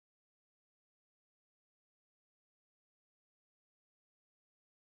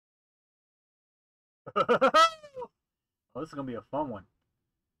Oh, this is gonna be a fun one.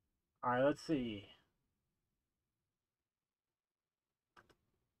 All right, let's see.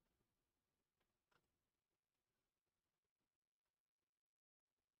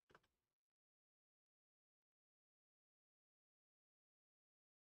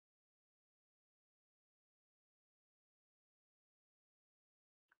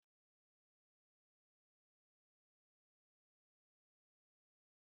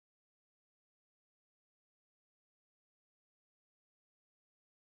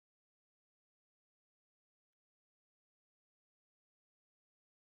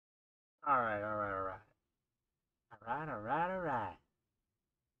 All right, all right, all right, all right, all right, all right.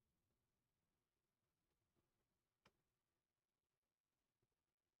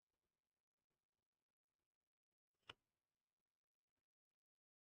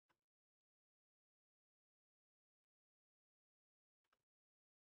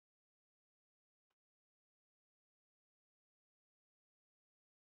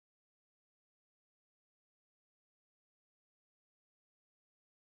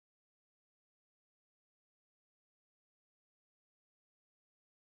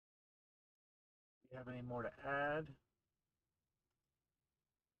 Do you have any more to add to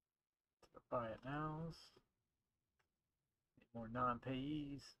the buy it nows? Any more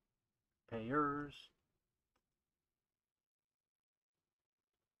non-payees, payers?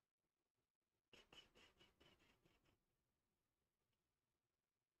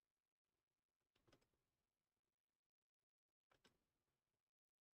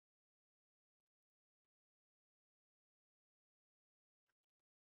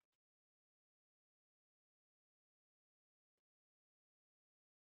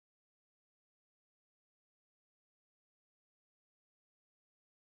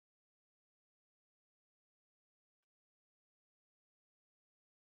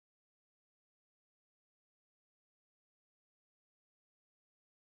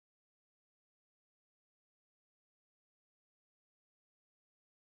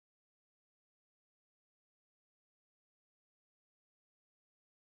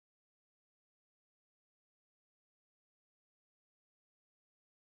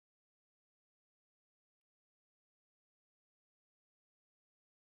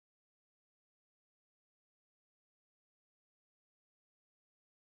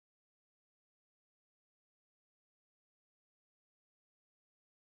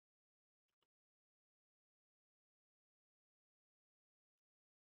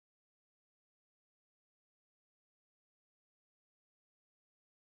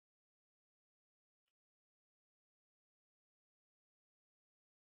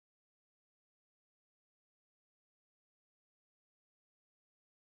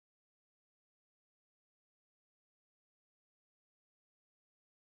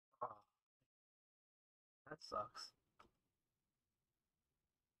 Oh, that sucks.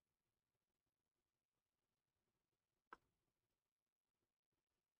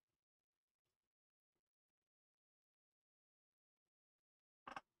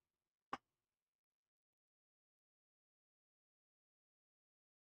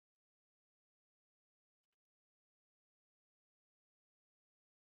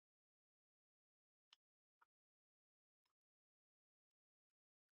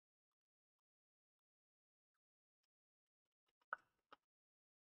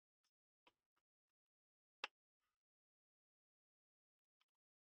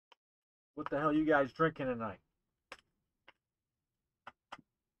 What the hell you guys drinking tonight?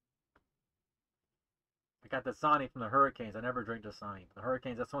 I got Dasani from the Hurricanes. I never drink Dasani. The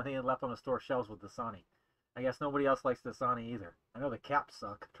Hurricanes, that's the only thing left on the store shelves with Dasani. I guess nobody else likes Dasani either. I know the caps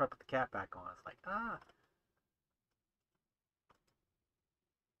suck. Try to put the cap back on. It's like, ah.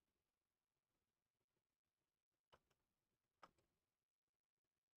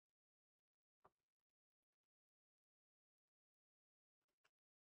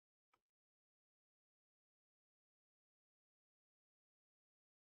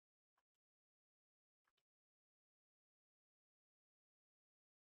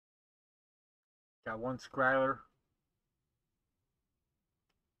 Got one Skyler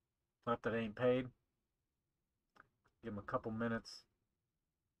left that ain't paid. Give him a couple minutes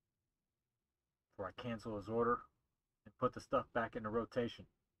before I cancel his order and put the stuff back into rotation.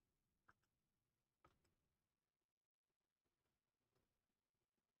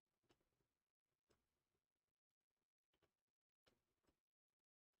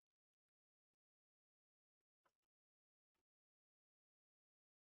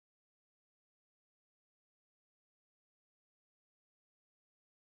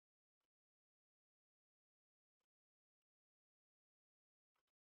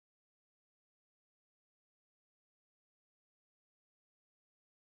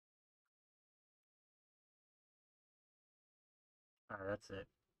 Alright, that's it.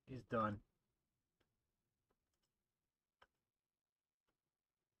 He's done.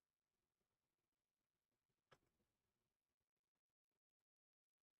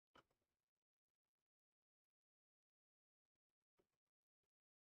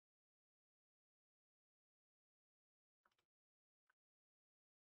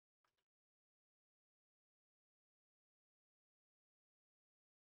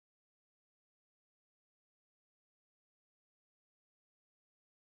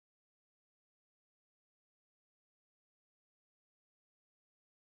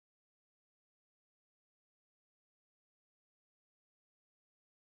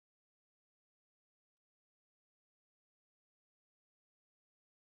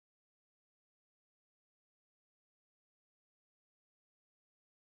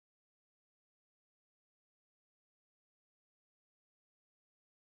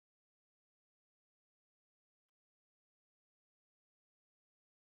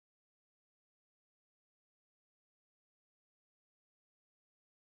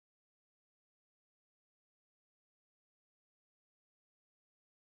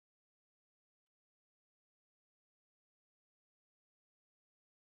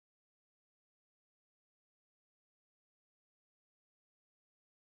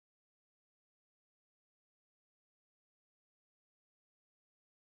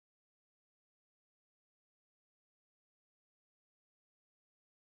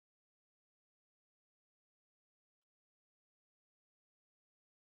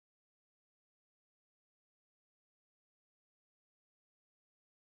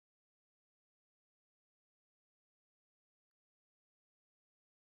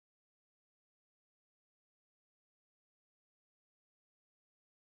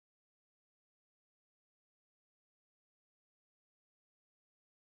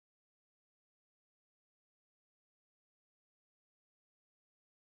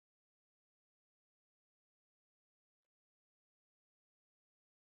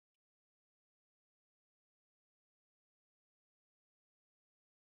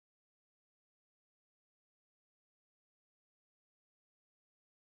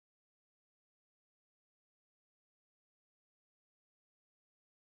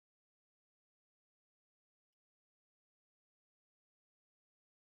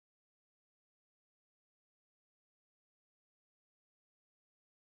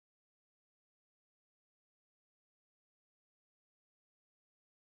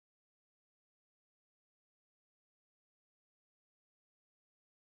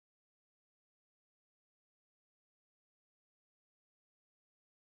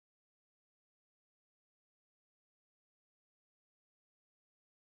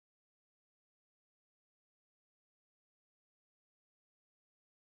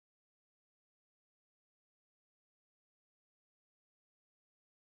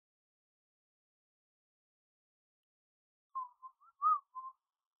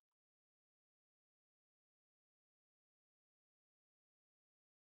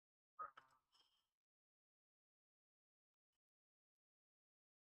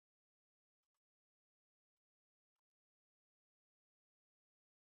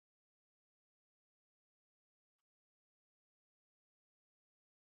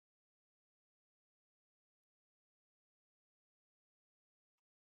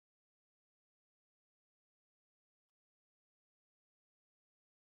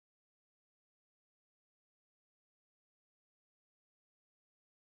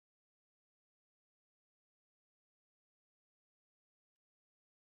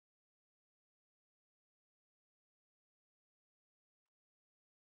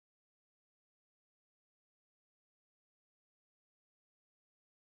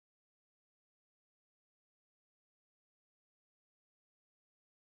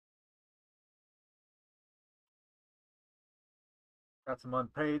 Got some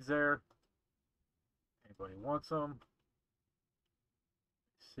unpaids there. Anybody wants them?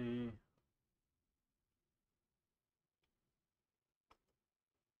 See.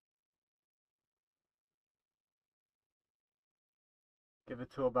 Give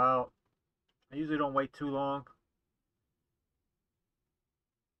it to about, I usually don't wait too long.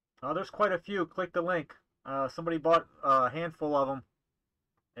 There's quite a few. Click the link. Somebody bought a handful of them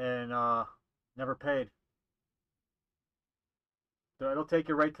and never paid. So it'll take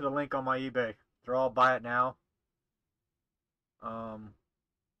you right to the link on my eBay. They're all buy it now. I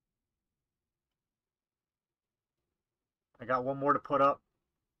got one more to put up.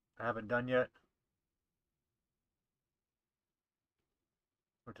 I haven't done yet.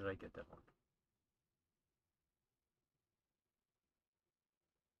 Where did I get that one?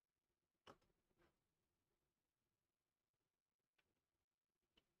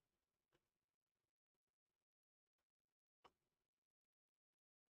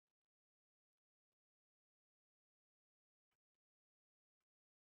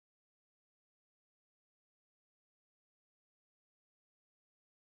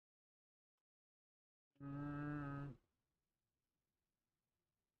 Mm,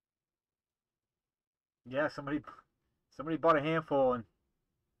 yeah, somebody bought a handful and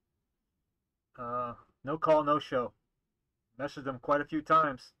uh, no call, no show. Messaged them quite a few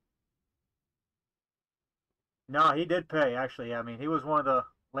times. No, he did pay actually. I mean, he was one of the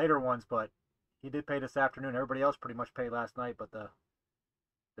later ones, but he did pay this afternoon. Everybody else pretty much paid last night, but the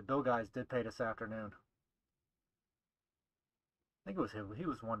bill guys did pay this afternoon. I think it was him. He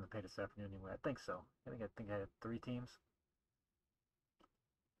was one that paid this afternoon anyway. I think so. I think I had 3 teams.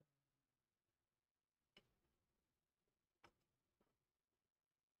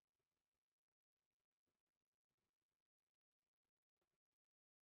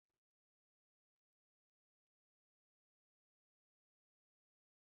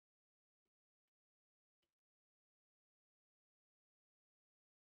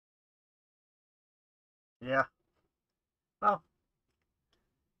 Yeah. Well,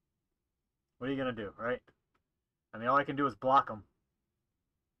 what are you gonna do, right? I mean, all I can do is block them.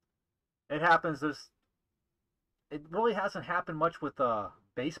 It happens. It really hasn't happened much with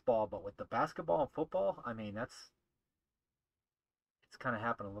baseball, but with the basketball and football, I mean, it's kind of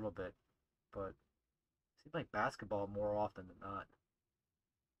happened a little bit, but it seems like basketball more often than not.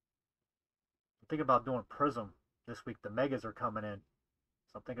 I'm thinking about doing Prism this week. The Megas are coming in,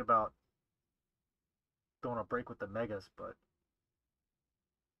 so I'm thinking about doing a break with the Megas, but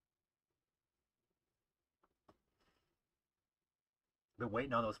been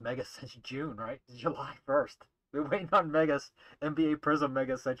waiting on those Megas since June, right? July 1st. Been waiting on Megas, NBA Prism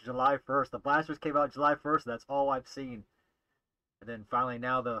Megas since July 1st. The Blasters came out July 1st. That's all I've seen. And then finally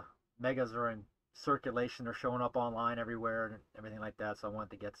now the Megas are in circulation. They're showing up online everywhere and everything like that. So I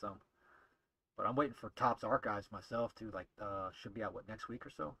wanted to get some. But I'm waiting for Topps Archives myself too. Like should be out next week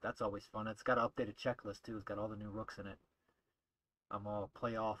or so. That's always fun. It's got an updated checklist too. It's got all the new rooks in it. I'm all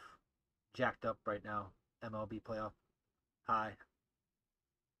playoff jacked up right now. MLB playoff high.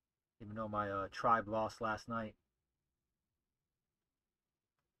 Even though my tribe lost last night.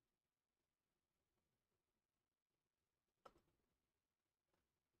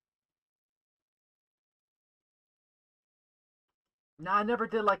 No, I never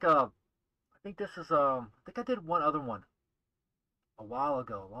did like a. I think this is I think I did one other one a while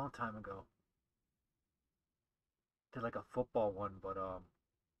ago, a long time ago. Did like a football one, but I've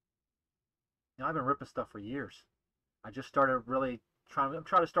been ripping stuff for years. I just started really trying. I'm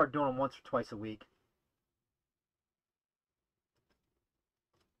trying to start doing them once or twice a week.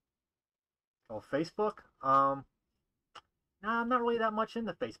 Oh, Facebook. Nah, I'm not really that much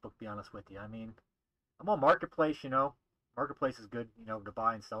into Facebook. To be honest with you, I mean, I'm on Marketplace. Marketplace is good. To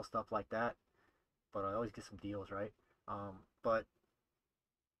buy and sell stuff like that. But I always get some deals, right? But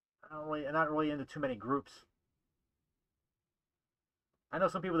I'm not really into too many groups. I know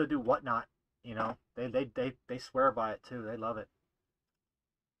some people that do Whatnot. They swear by it too. They love it.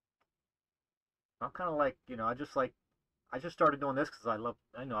 I'm kind of like I just started doing this because I love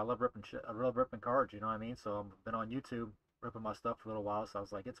ripping shit. I love ripping cards. You know what I mean? So I've been on YouTube ripping my stuff for a little while. So I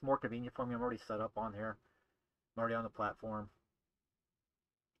was like, it's more convenient for me. I'm already set up on here. I'm already on the platform.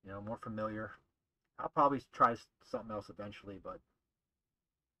 More familiar. I'll probably try something else eventually, but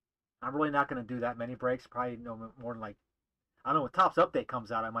I'm really not going to do that many breaks. Probably no more than like I don't know. When Topps Update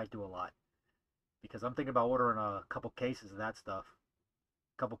comes out, I might do a lot because I'm thinking about ordering a couple cases of that stuff.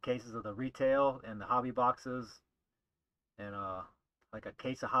 A couple cases of the retail and the hobby boxes, and like a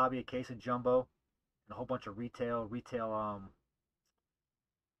case of hobby, a case of jumbo, and a whole bunch of the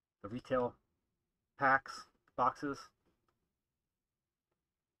retail packs boxes,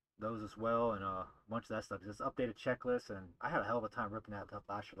 those as well, and a bunch of that stuff. Just updated checklist, and I had a hell of a time ripping that up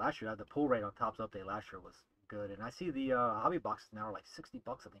last year. Last year, the pull rate on Topps Update last year was good, and I see the hobby boxes now are like $60.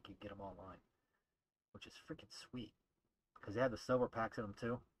 I think you can get them online, which is freaking sweet because they had the silver packs in them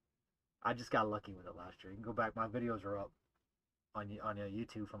too. I just got lucky with it last year. You can go back; my videos are up on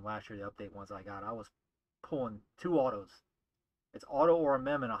YouTube from last year. The update ones I got, I was pulling 2 autos. It's auto or a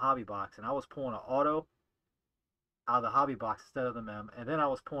mem in a hobby box, and I was pulling an auto out of the hobby box instead of the mem, and then I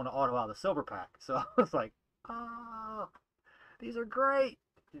was pulling an auto out of the silver pack. So I was like, oh, these are great,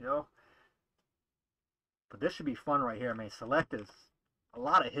 you know. But this should be fun right here. I mean, Select is a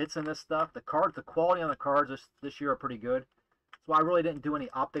lot of hits in this stuff. The quality on the cards this year are pretty good. So I really didn't do any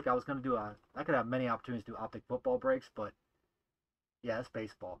optic. I was going to I could have many opportunities to do optic football breaks, but yeah, it's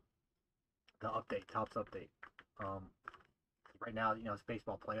baseball. The update, Topps Update. Um, right now, it's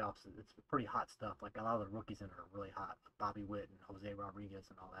baseball playoffs. It's pretty hot stuff. Like a lot of the rookies in it are really hot. Bobby Witt and Jose Rodriguez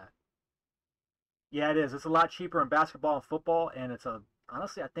and all that. Yeah, it is. It's a lot cheaper in basketball and football, and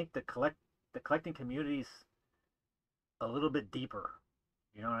honestly, I think the collecting community's a little bit deeper.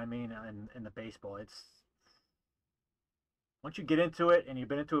 You know what I mean? In the baseball, it's once you get into it and you've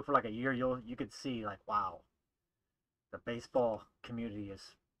been into it for like a year, you could see like, wow, the baseball community is,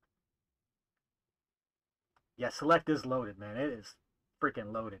 yeah, Select is loaded, man. It is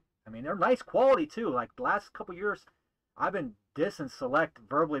freaking loaded. I mean, they're nice quality too. Like the last couple years, I've been dissing Select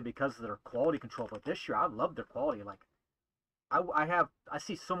verbally because of their quality control, but this year I love their quality. Like I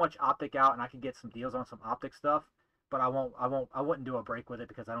see so much optic out, and I can get some deals on some optic stuff, but I wouldn't do a break with it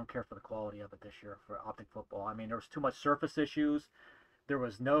because I don't care for the quality of it this year for optic football. I mean, there was too much surface issues. There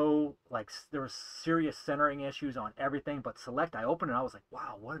was no like there was serious centering issues on everything. But Select, I opened it, and I was like,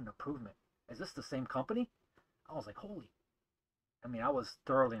 wow, what an improvement! Is this the same company? I was like, holy. I mean, I was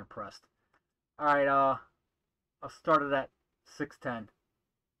thoroughly impressed. All right, I'll start it at 6:10.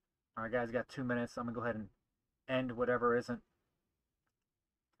 All right, guys, got 2 minutes. I'm gonna go ahead and end whatever hasn't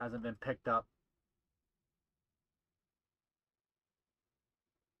been picked up.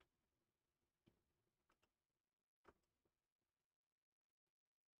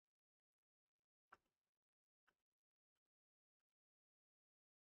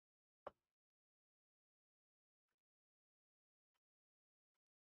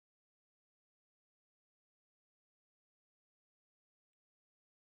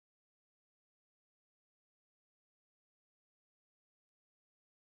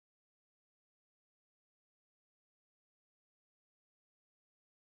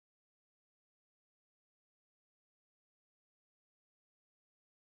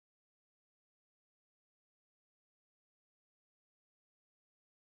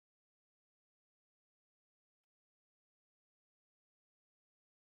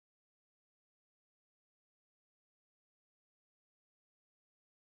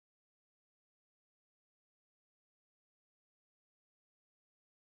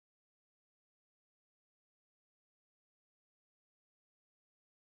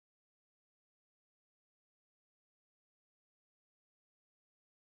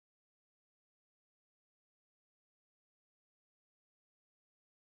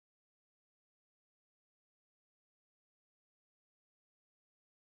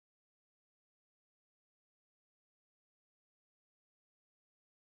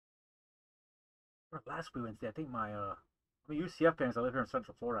 Last Wednesday, I think I mean UCF fans. I live here in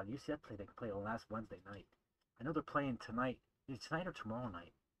Central Florida. UCF they can play last Wednesday night. I know they're playing tonight. Is it tonight or tomorrow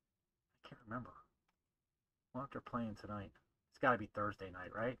night? I can't remember. I wonder if they're playing tonight. It's got to be Thursday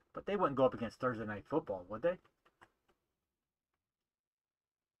night, right? But they wouldn't go up against Thursday night football, would they?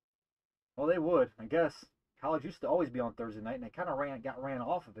 Well, they would, I guess. College used to always be on Thursday night, and they kind of got ran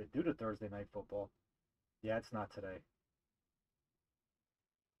off of it due to Thursday night football. Yeah, it's not today.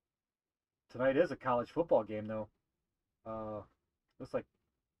 Tonight is a college football game, though. Looks like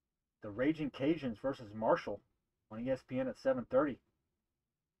the Raging Cajuns versus Marshall on ESPN at 7:30.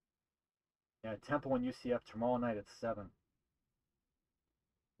 Yeah, Temple and UCF tomorrow night at 7.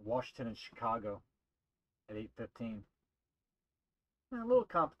 Washington and Chicago at 8:15. Yeah, a little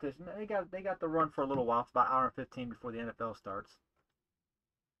competition. They got the run for a little while. It's about an hour and 15 before the NFL starts.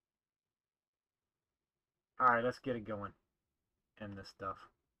 All right, let's get it going. End this stuff.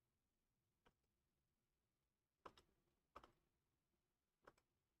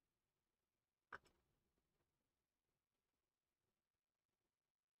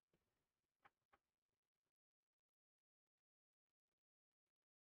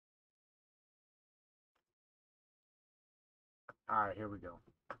 All right, here we go.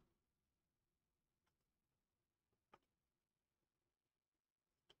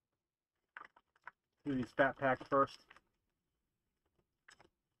 Do these fat packs first.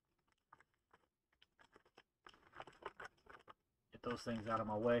 Get those things out of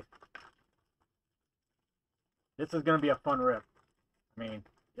my way. This is gonna be a fun rip. I mean,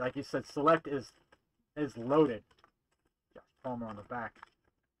 like you said, Select is loaded. Josh Palmer on the back.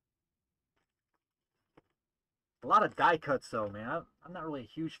 A lot of die cuts though, man. I'm not really a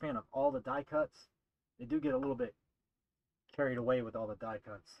huge fan of all the die cuts. They do get a little bit carried away with all the die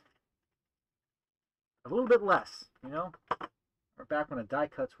cuts. A little bit less, you know. Or back when the die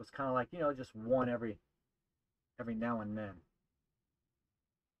cuts was kind of like, just one every now and then.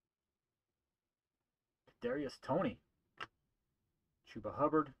 Darius Toney, Chuba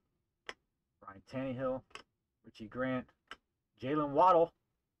Hubbard, Ryan Tannehill, Richie Grant, Jalen Waddle.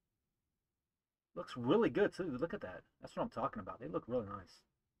 Looks really good too. Look at that. That's what I'm talking about. They look really nice.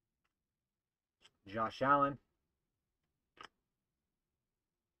 Josh Allen,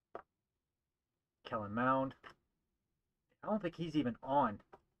 Kellen Mound. I don't think he's even on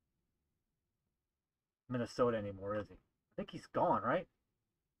Minnesota anymore, is he? I think he's gone, right?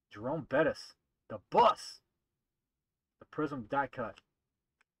 Jerome Bettis, the bus, the Prism die cut.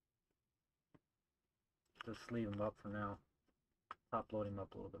 Just leave him up for now. Top load him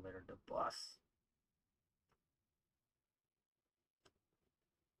up a little bit later. The bus.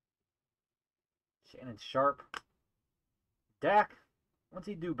 Shannon Sharp. Dak. What's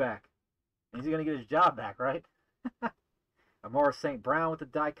he do back? Is he going to get his job back, right? Amara St. Brown with the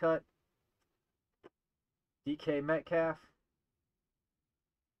die cut. DK Metcalf.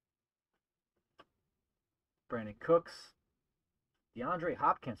 Brandon Cooks. DeAndre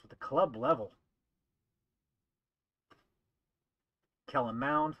Hopkins with the club level. Kellen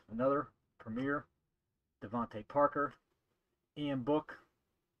Mound, another premier. Devontae Parker. Ian Book.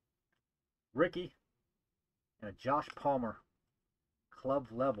 Ricky. And a Josh Palmer. Club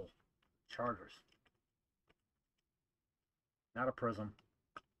level. Chargers. Not a prism.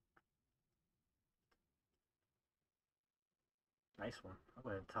 Nice one. I'll go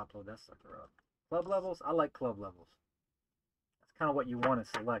ahead and top load that sucker up. Club levels? I like club levels. That's kind of what you want to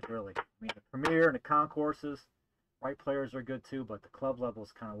select, really. I mean, the Premier and the Concourses, right players are good too, but the club level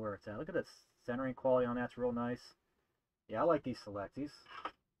is kind of where it's at. Look at this centering quality on that's real nice. Yeah, I like these selects.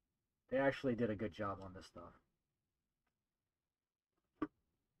 They actually did a good job on this stuff.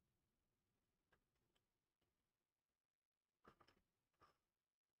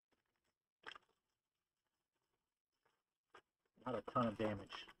 Not a ton of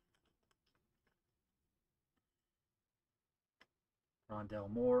damage. Rondell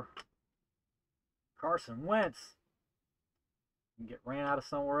Moore. Carson Wentz. You can get ran out of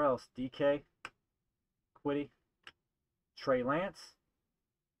somewhere else. DK. Quiddy. Trey Lance.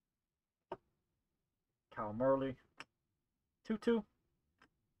 Kyle Murley. Tutu.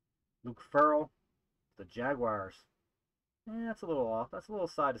 Luke Farrell. The Jaguars. That's a little off. That's a little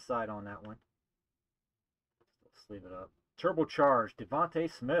side to side on that one. Let's leave it up. Turbocharged. Devontae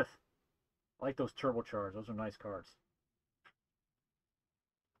Smith. I like those turbocharged. Those are nice cards.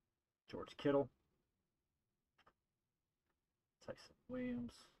 George Kittle. Tyson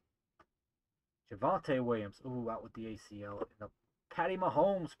Williams. Javonte Williams. Ooh, out with the ACL. And a Patty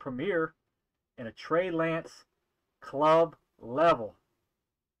Mahomes Premier. And a Trey Lance club level.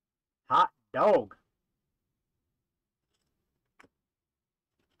 Hot dog.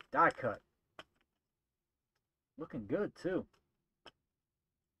 Die cut. Looking good, too.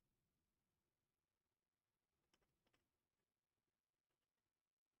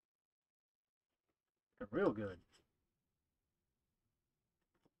 Looking real good.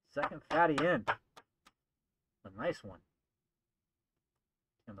 Second fatty in. A nice one.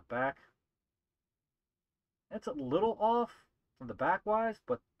 In the back. It's a little off from the back wise,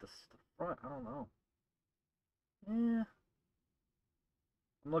 but the front, I don't know. Yeah.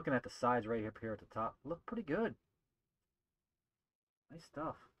 I'm looking at the sides right up here at the top. Look pretty good. Nice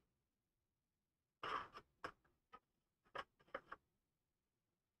stuff.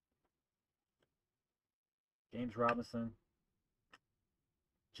 James Robinson.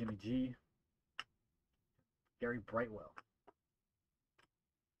 Jimmy G. Gary Brightwell.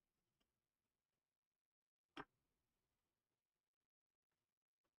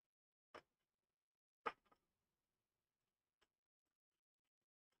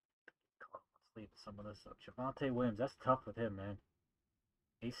 Let's leave some of this up. Javonte Williams. That's tough with him, man.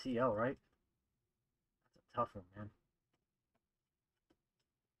 ACL, right? That's a tough one, man.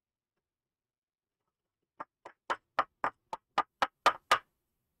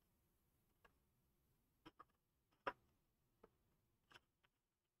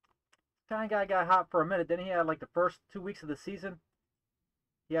 Kind of guy got hot for a minute. Then he had like the first 2 weeks of the season.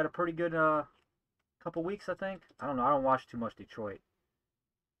 He had a pretty good couple weeks, I think. I don't know. I don't watch too much Detroit.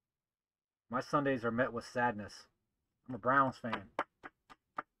 My Sundays are met with sadness. I'm a Browns fan.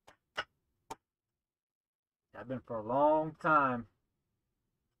 I've been for a long time.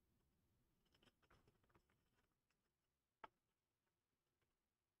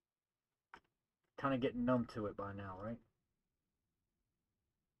 Kind of getting numb to it by now, right?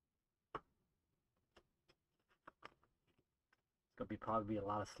 It's going to probably be a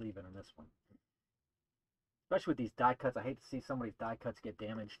lot of sleeving in this one. Especially with these die cuts. I hate to see some of these die cuts get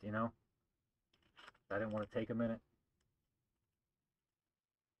damaged, you know? I didn't want to take a minute.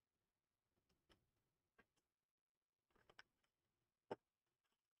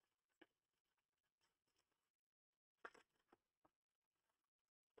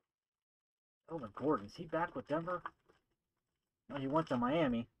 Melvin Gordon, is he back with Denver? No, he went to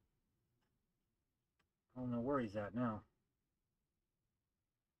Miami. I don't know where he's at now.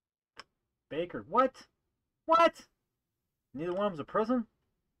 Baker, what? What? Neither one of them's a prison?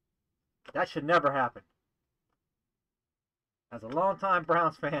 That should never happen. As a longtime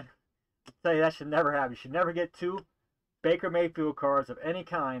Browns fan, I'll tell you that should never happen. You should never get two Baker Mayfield cards of any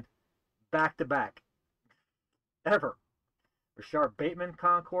kind back to back. ever. Rashard Bateman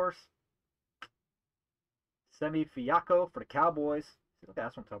concourse. Semi Fiaco for the Cowboys. Look,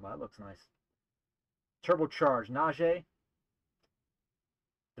 that's what I'm talking about. That looks nice. Turbocharged Najee.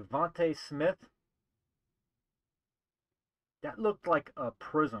 Devontae Smith. That looked like a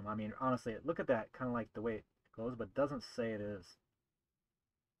prism. I mean, honestly, look at that. Kind of like the way it goes, but doesn't say it is.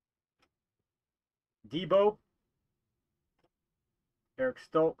 Debo. Eric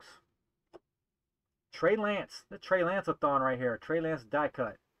Stokes. Trey Lance. The Trey Lance-a-thon right here. Trey Lance die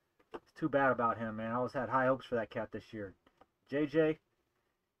cut. It's too bad about him, man. I always had high hopes for that cat this year. JJ.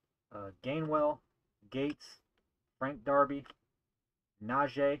 Gainwell. Gates. Frank Darby.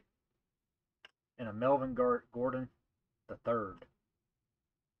 Najee. And a Melvin Gordon the third.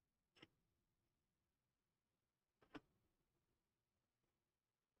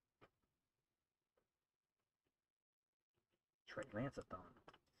 Trey Lance-a-thon.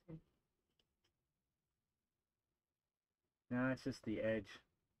 Nah, it's just the edge.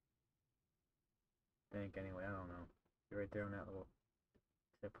 I think anyway, I don't know. You're right there on that little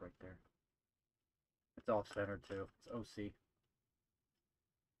tip right there. It's off center too. It's OC.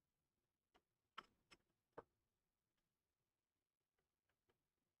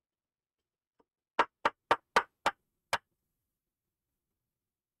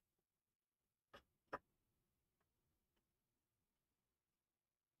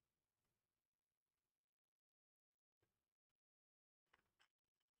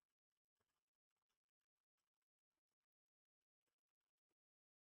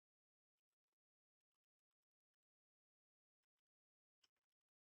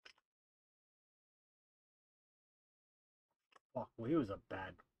 Fuck, well, he was a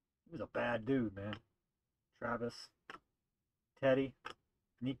bad dude, man. Travis, Teddy,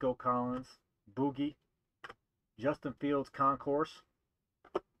 Nico Collins, Boogie, Justin Fields concourse,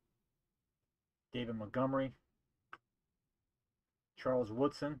 David Montgomery, Charles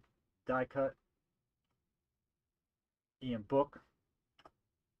Woodson, die cut, Ian Book,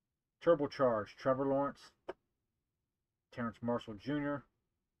 Turbocharged, Trevor Lawrence, Terrence Marshall Jr.,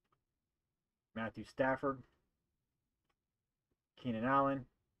 Matthew Stafford, Keenan Allen,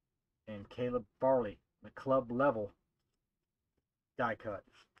 and Caleb Farley, the club level die cut.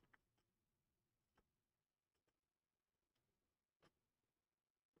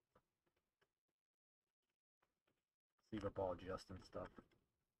 Leave up all Justin stuff.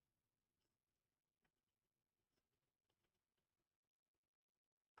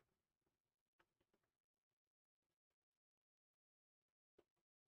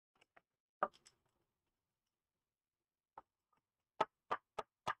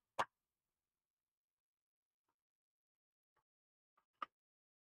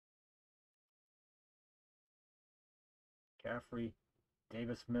 Caffrey,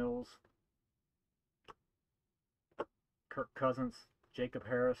 Davis Mills, Kirk Cousins, Jacob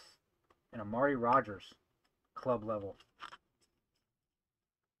Harris, and Amari Rogers, club level.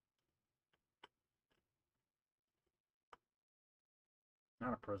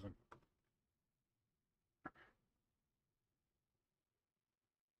 Not a prism.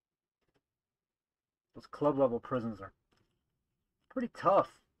 Those club level prisms are pretty tough.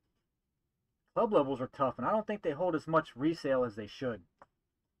 Club levels are tough, and I don't think they hold as much resale as they should.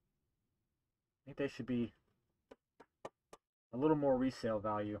 I think they should be a little more resale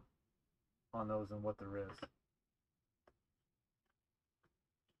value on those than what there is.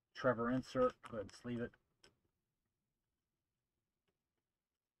 Trevor insert, go ahead and sleeve it.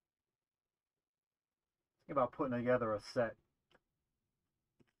 Think about putting together a set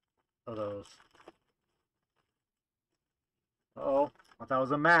of those. Uh-oh, I thought it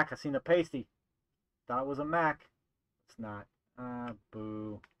was a Mac. I seen the pasty. Thought it was a Mac. It's not. Ah,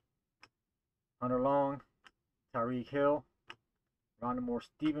 boo. Hunter Long, Tyreek Hill, Rondamore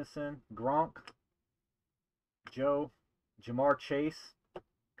Stevenson, Gronk, Joe, Jamar Chase,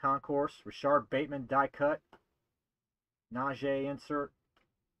 concourse, Rashard Bateman die cut, Najee insert,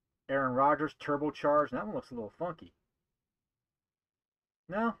 Aaron Rodgers turbocharged. That one looks a little funky.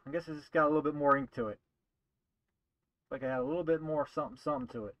 No, I guess it's just got a little bit more ink to it. Like I had a little bit more something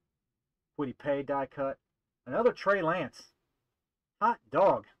to it. Woody Pay die cut. Another Trey Lance. Hot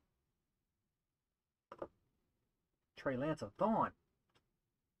dog. Trey Lance-a-thon.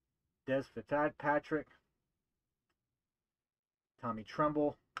 Des Fitzpatrick. Tommy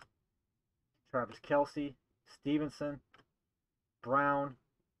Tremble. Travis Kelce. Stevenson. Brown.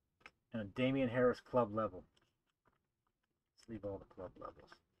 And a Damian Harris club level. Let's leave all the club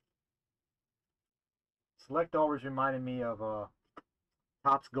levels. Select always reminded me of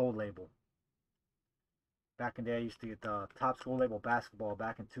Topps Gold Label. Back in the day, I used to get Topps Gold Label basketball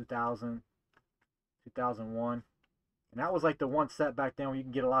back in 2000, 2001. And that was like the one set back then where you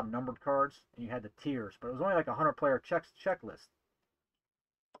can get a lot of numbered cards and you had the tiers, but it was only like a 100-player checklist.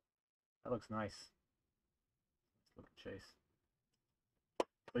 That looks nice. Let's look at Chase.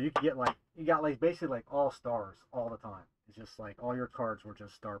 So you could get like, you got like basically like all stars all the time. It's just like all your cards were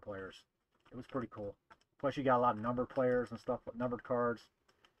just star players. It was pretty cool. Plus you got a lot of numbered players and stuff, numbered cards.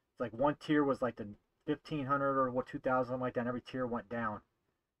 It's like one tier was like the 1500 or what 2000, something like that, and every tier went down.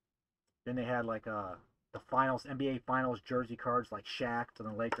 Then they had like the finals, NBA finals jersey cards like Shaq to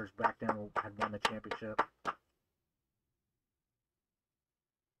the Lakers back then had won the championship.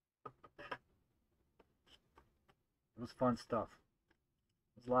 It was fun stuff.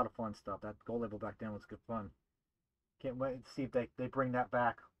 It was a lot of fun stuff. That gold label back then was good fun. Can't wait to see if they bring that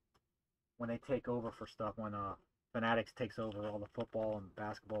back when they take over for stuff. When Fanatics takes over all the football and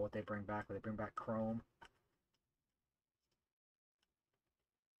basketball, what they bring back, where they bring back Chrome.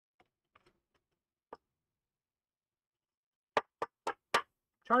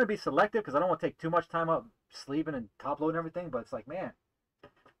 Trying to be selective because I don't want to take too much time up sleeving and top loading everything, but it's like, man,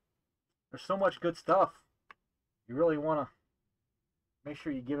 there's so much good stuff. You really want to make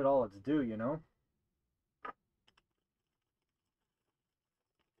sure you give it all its due, you know?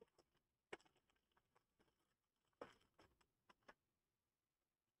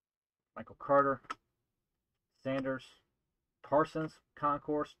 Michael Carter, Sanders, Parsons,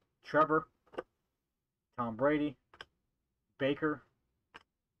 Concourse, Trevor, Tom Brady, Baker,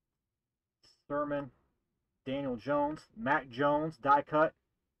 Thurman, Daniel Jones, Mac Jones, die cut.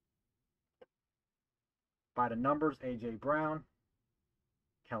 By the numbers, A.J. Brown,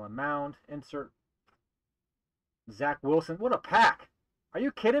 Kellen Mound, insert. Zach Wilson. What a pack. Are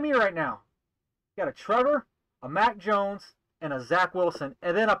you kidding me right now? You got a Trevor, a Mac Jones, and a Zach Wilson,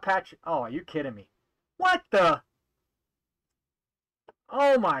 and then a patch. Oh, are you kidding me? What the?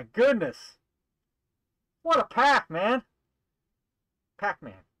 Oh my goodness. What a pack, man.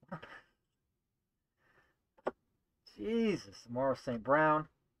 Pac-Man. Jesus. Morris St. Brown,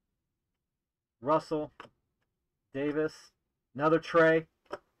 Russell, Davis, another Trey,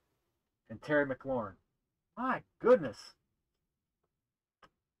 and Terry McLaurin. My goodness.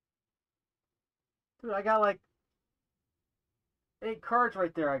 Dude, I got like 8 cards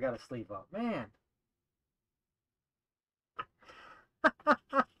right there I got to sleeve up. Man.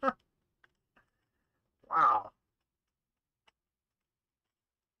 Wow.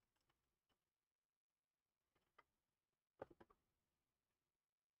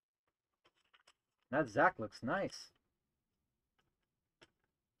 That Zach looks nice.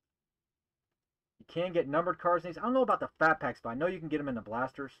 You can get numbered cards in these. I don't know about the fat packs, but I know you can get them in the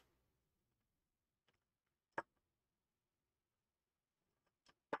blasters.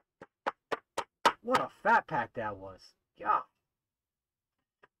 What a fat pack that was. God.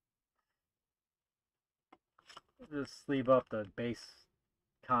 Just sleeve up the base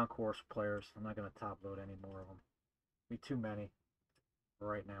concourse players. I'm not going to top load any more of them. Be too many for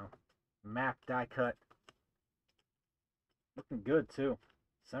right now. Mac die cut. Looking good too.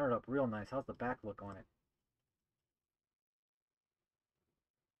 Centered up real nice. How's the back look on it?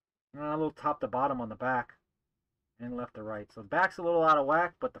 A little top to bottom on the back. And left to right. So the back's a little out of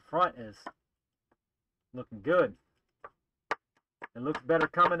whack, but the front is looking good. It looks better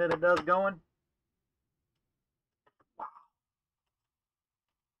coming than it does going. Wow.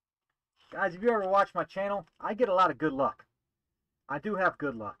 Guys, if you ever watch my channel, I get a lot of good luck. I do have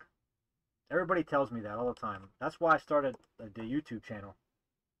good luck. Everybody tells me that all the time. That's why I started the YouTube channel.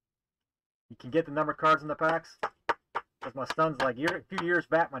 You can get the number cards in the packs. Because my son's like, a few years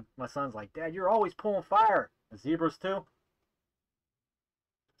back, my son's like, Dad, you're always pulling fire. The Zebras too.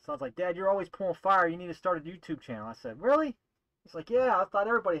 Son's like, Dad, you're always pulling fire. You need to start a YouTube channel. I said, really? He's like, yeah, I thought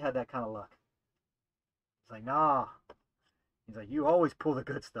everybody had that kind of luck. He's like, nah. He's like, you always pull the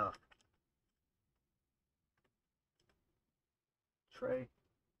good stuff. Trey.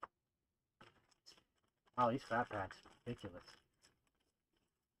 Wow, these fat packs, ridiculous.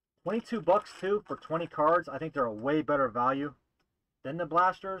 22 bucks too for 20 cards. I think they're a way better value than the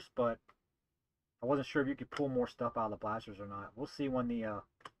blasters, but I wasn't sure if you could pull more stuff out of the blasters or not. We'll see when the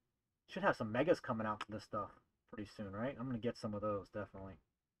should have some megas coming out for this stuff pretty soon, right? I'm gonna get some of those definitely.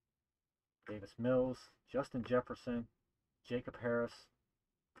 Davis Mills, Justin Jefferson, Jacob Harris,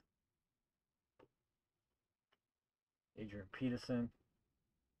 Adrian Peterson,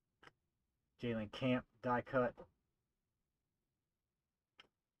 Jalen Camp, die cut.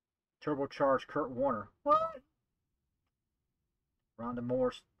 Turbocharged Kurt Warner. What? Rondell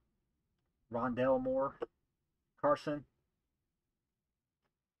Moore, Carson,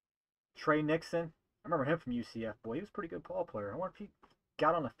 Trey Nixon. I remember him from UCF. Boy, he was a pretty good ball player. I wonder if he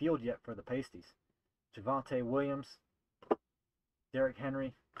got on the field yet for the Pasties. Javonte Williams, Derrick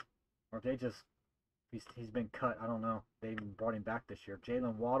Henry, or if they just he's been cut. I don't know. They even brought him back this year.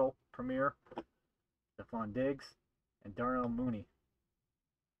 Jalen Waddle, Premier, Stephon Diggs, and Darnell Mooney.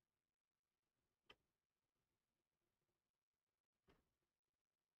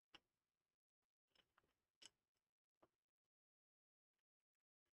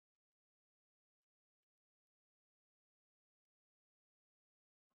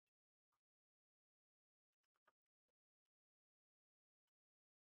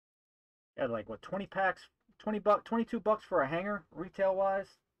 Yeah, like what, 20 packs, 20 bucks, $22 for a hanger retail wise,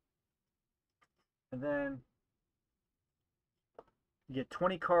 and then you get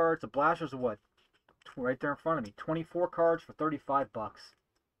 20 cards. The blasters are what, right there in front of me, 24 cards for 35 bucks.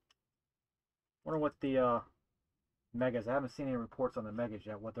 Wonder what the megas. I haven't seen any reports on the megas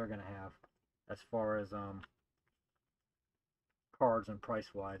yet. What they're gonna have as far as cards and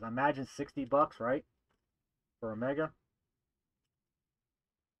price wise. I imagine 60 bucks, right, for a mega.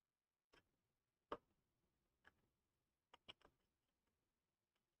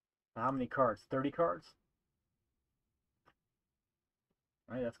 How many cards? 30 cards?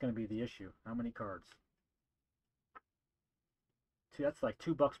 Right, that's going to be the issue. How many cards? That's like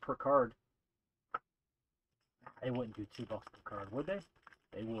 $2 per card. They wouldn't do $2 per card, would they?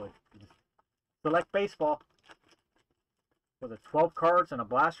 They would. Select baseball. For the 12 cards and a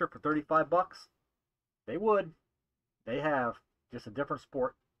blaster for 35 bucks. They would. They have. Just a different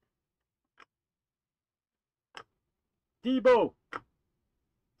sport. Debo.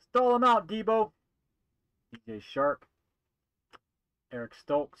 Stall him out, Debo. DJ Shark. Eric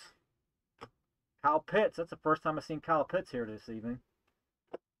Stokes. Kyle Pitts. That's the first time I've seen Kyle Pitts here this evening.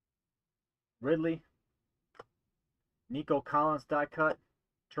 Ridley. Nico Collins die cut.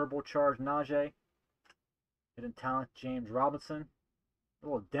 Turbocharged Najee. Hidden talent James Robinson. A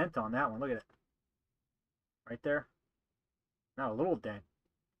little dent on that one. Look at it. Right there. Not a little dent.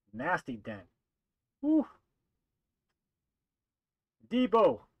 Nasty dent. Woo.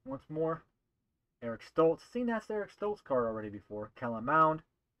 Debo. Once more. Eric Stoltz. Seen that Eric Stoltz card already before. Kellen Mound.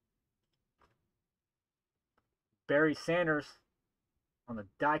 Barry Sanders on the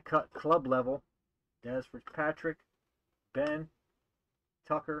die cut club level. Des Fitzpatrick. Ben.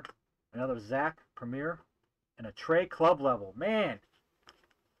 Tucker. Another Zach Premier. And a Trey club level. Man.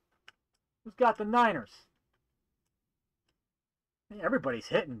 Who's got the Niners? I mean, everybody's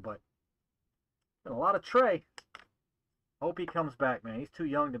hitting, but been a lot of Trey. Hope he comes back, man. He's too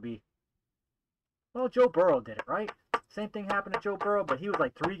young to be. Well, Joe Burrow did it, right? Same thing happened to Joe Burrow, but he was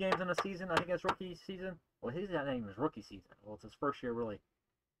like 3 games in a season. I think his rookie season. Well, his name was rookie season. Well, it's his first year really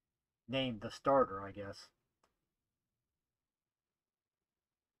named the starter, I guess.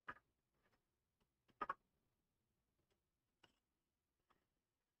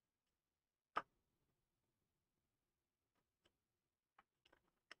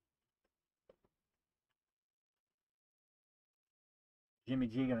 Jimmy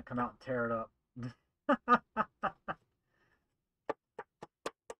G gonna come out and tear it up.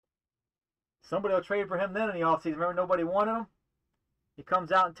 Somebody will trade for him then in the offseason. Remember, nobody wanted him? He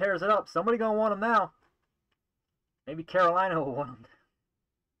comes out and tears it up. Somebody gonna want him now. Maybe Carolina will want him.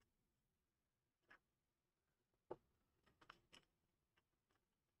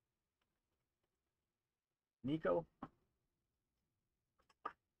 Nico.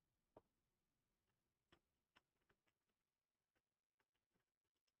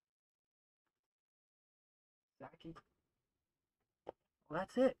 Zachy. Well,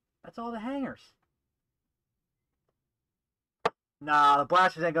 that's it. That's all the hangers. Nah, the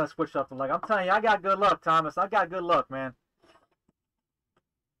blasters ain't gonna switch up the luck. I'm telling you, I got good luck, Thomas. I got good luck, man.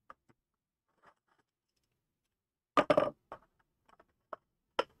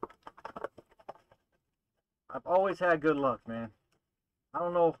 I've always had good luck, man. I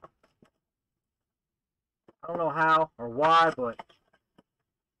don't know how or why, but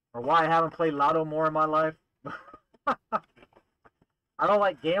or why I haven't played Lotto more in my life. I don't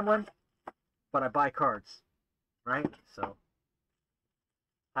like gambling, but I buy cards, right? So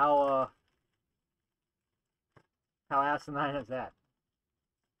how asinine is that?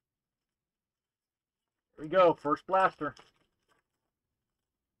 Here we go, first blaster.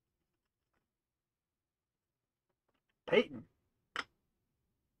 Peyton.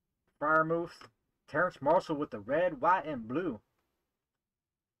 Fire moves. Terrence Marshall with the red, white, and blue.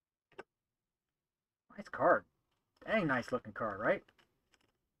 Nice card. Dang nice looking card, right?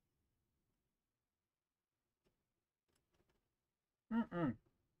 The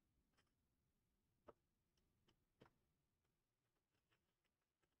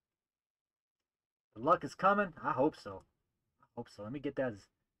luck is coming. I hope so. I hope so. Let me get that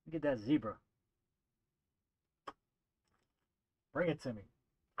zebra. Bring it to me.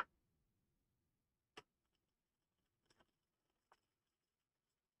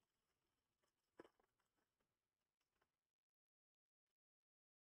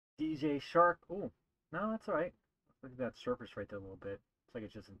 DJ Shark. Oh, no, that's all right. Look at that surface right there a little bit. It's like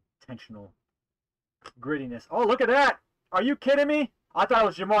it's just intentional grittiness. Oh, look at that! Are you kidding me? I thought it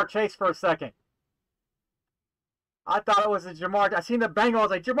was Jamar Chase for a second. I thought it was a Jamar. I seen the Bengal. I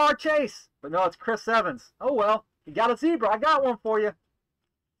was like, Jamar Chase. But no, it's Chris Evans. Oh, well. You got a zebra. I got one for you.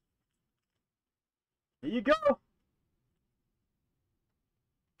 Here you go.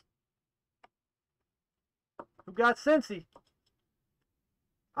 Who got Cincy?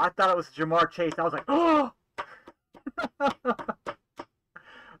 I thought it was Jamar Chase. I was like, oh!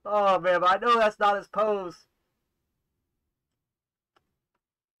 Oh, man, but I know that's not his pose.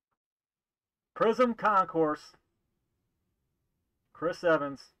 Prism Concourse. Chris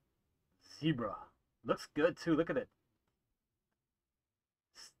Evans. Zebra. Looks good, too. Look at it.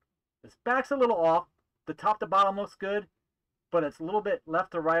 This back's a little off. The top to bottom looks good, but it's a little bit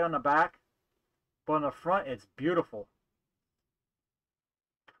left to right on the back. But on the front, it's beautiful.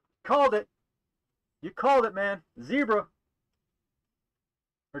 Called it. You called it, man. Zebra.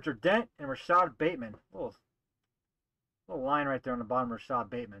 Richard Dent and Rashad Bateman. Little line right there on the bottom of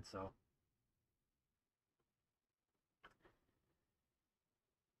Rashad Bateman, so.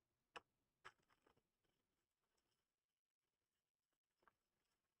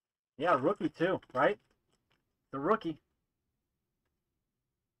 Yeah, rookie too, right? The rookie.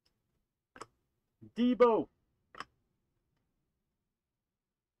 Debo.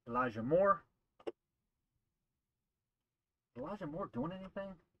 Elijah Moore. Elijah Moore doing anything?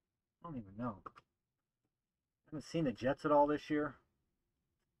 I don't even know. I haven't seen the Jets at all this year.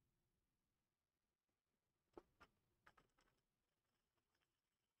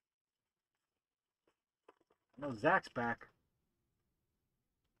 I know Zach's back.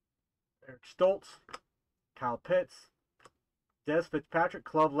 Eric Stoltz. Kyle Pitts. Des Fitzpatrick,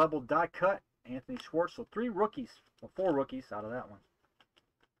 club level die cut. Anthony Schwartz. So 3 rookies. Well, 4 rookies out of that one.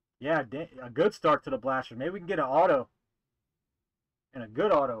 Yeah, a good start to the Blaster. Maybe we can get an auto. And a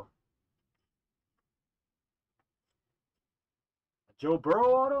good auto. A Joe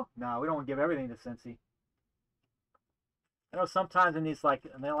Burrow auto? No, we don't want to give everything to Cincy. I know sometimes in these, like,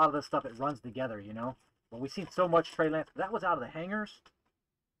 a lot of this stuff, it runs together, you know? But we've seen so much Trey Lance. That was out of the hangers.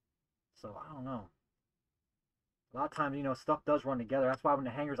 So, I don't know. A lot of times, you know, stuff does run together. That's why when the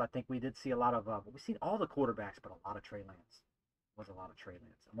hangers, I think we did see a lot of, we've seen all the quarterbacks, but a lot of Trey Lance. Was a lot of Trey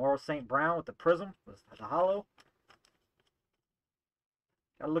Lance. Amaro St. Brown with the prism, was the hollow.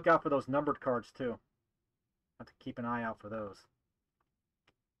 Gotta look out for those numbered cards, too. Have to keep an eye out for those.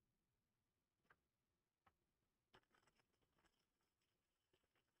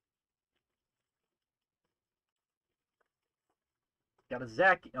 Got a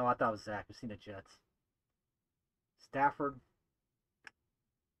Zach. Oh, I thought it was Zach. We've seen the Jets. Stafford.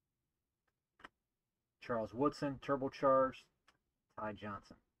 Charles Woodson, turbocharged. Ty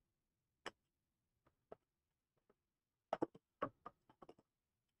Johnson.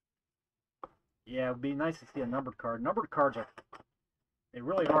 Yeah, it would be nice to see a numbered card. Numbered cards they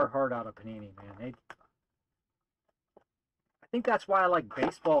really are hard out of Panini, man. I think that's why I like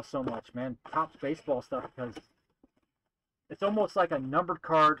baseball so much, man. Topps baseball stuff, because it's almost like a numbered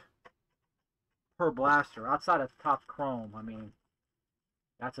card per blaster. Outside of Topps Chrome, I mean,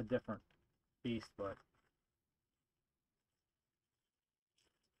 that's a different beast, but.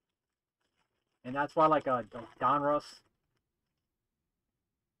 And that's why, like Donruss.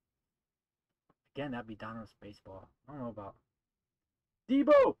 Again, that'd be Donruss baseball. I don't know about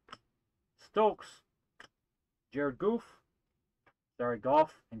Debo, Stokes, Jared Goof, Larry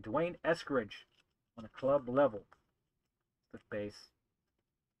Goff, and Dwayne Eskridge on a club level. The base.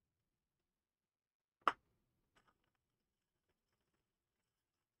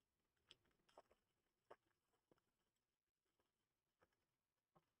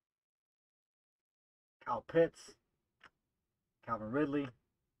 Kyle Pitts, Calvin Ridley,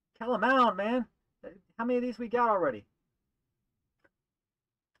 Kellen Mound, man. How many of these we got already?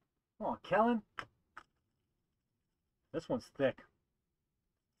 Come on, Kellen. This one's thick.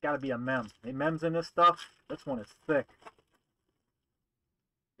 It's got to be a mem. Any mems in this stuff? This one is thick.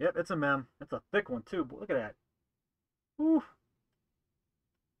 Yep, it's a mem. It's a thick one, too. But look at that. Ooh.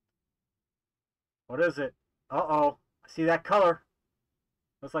 What is it? Uh-oh. I see that color.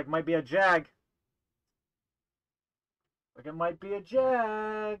 Looks like it might be a Jag. Like it might be a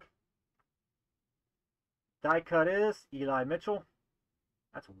Jag. Die cut is Eli Mitchell.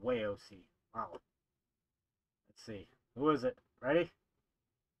 That's way OC. Wow. Let's see. Who is it? Ready?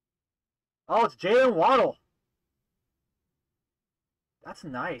 Oh, it's Jalen Waddle. That's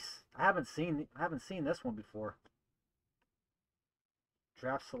nice. I haven't seen this one before.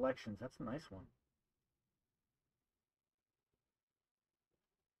 Draft selections. That's a nice one.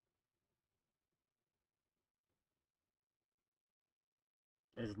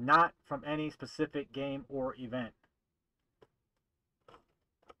 It is not from any specific game or event.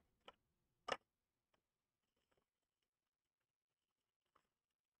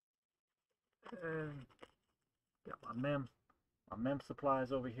 Got my mem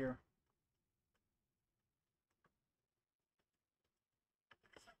supplies over here.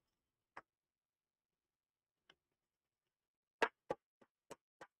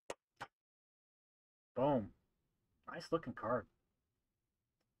 Boom. Nice looking card.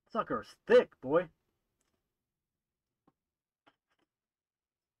 Sucker is thick, boy.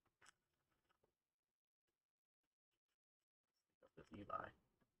 This Eli.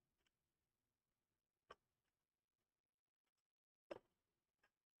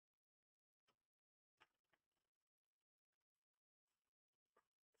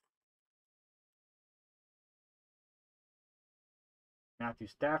 Matthew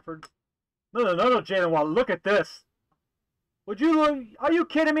Stafford. No, Jalen Waddle. Look at this. Are you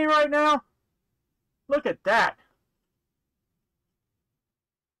kidding me right now? Look at that.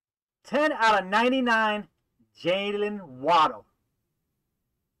 10 out of 99, Jalen Waddle.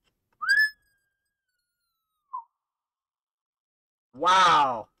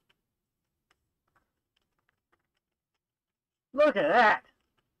 Wow. Look at that.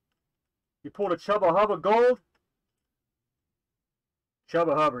 You pulled a Chubba Hubbard gold?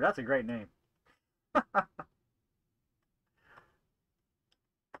 Chubba Hubbard, that's a great name.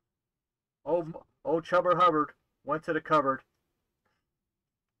 old Chubba Hubbard went to the cupboard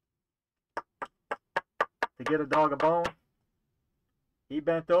to get a dog a bone. He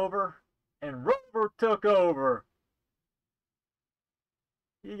bent over, and Rover took over.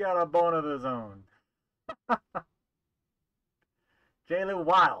 He got a bone of his own. Jalen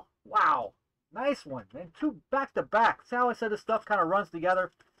Waddle. Wow. Nice one, man. 2 back-to-back. That's how I said this stuff kind of runs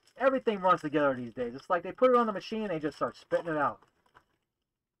together. Everything runs together these days. It's like they put it on the machine and they just start spitting it out.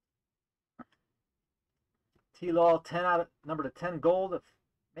 T-Law, 10 out of number to 10 gold.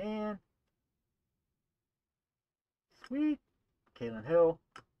 Man. Sweet. Kalen Hill.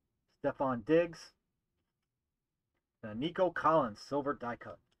 Stephon Diggs. Nico Collins, silver die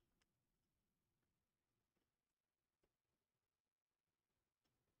cut.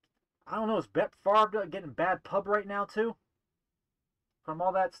 I don't know, is Brett Favre getting bad pub right now too? From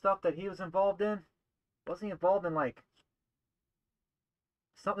all that stuff that he was involved in? Wasn't he involved in like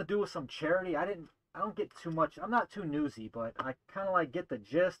something to do with some charity? I don't get too much. I'm not too newsy, but I kind of like get the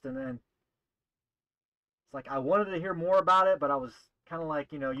gist, and then it's like I wanted to hear more about it, but I was kind of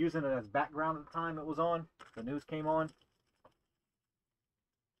like, using it as background at the time it was on. The news came on.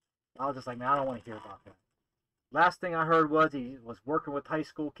 I was just like, man, I don't want to hear about that. Last thing I heard was he was working with high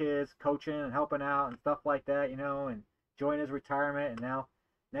school kids, coaching and helping out and stuff like that, and enjoying his retirement. And now,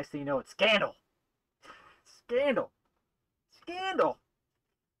 next thing you know, it's scandal. Scandal. Scandal.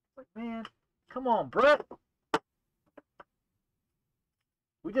 It's like, man, come on, Brett.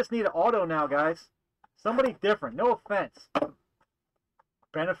 We just need an auto now, guys. Somebody different. No offense.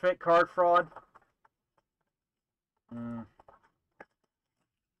 Benefit card fraud.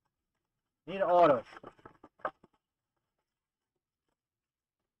 Need an auto.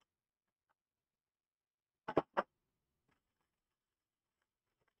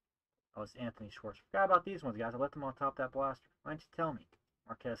 Oh, it's Anthony Schwartz. Forgot about these ones, guys. I left them on top of that blaster. Why didn't you tell me?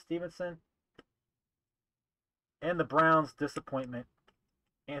 Marquez Stevenson. And the Browns' disappointment.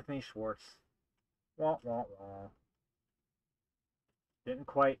 Anthony Schwartz. Wah, wah, wah. Didn't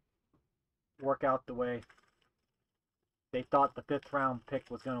quite work out the way they thought the 5th round pick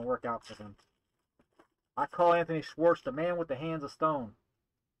was going to work out for them. I call Anthony Schwartz the man with the hands of stone.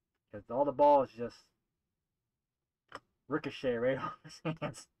 Because all the balls just ricochet right off his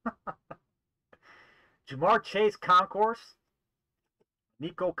hands. Jamar Chase Concourse.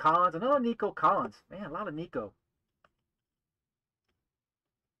 Nico Collins. Another Nico Collins. Man, a lot of Nico.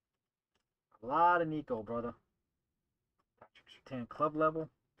 A lot of Nico, brother. Patrick Surtain club level.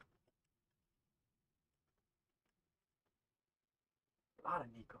 A lot of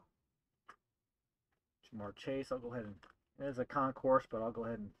Nico. Jamar Chase. I'll go ahead and... There's a concourse, but I'll go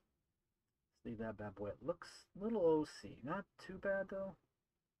ahead and leave that bad boy. It looks a little OC. Not too bad, though.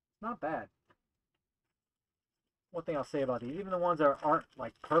 Not bad. One thing I'll say about these, even the ones that aren't,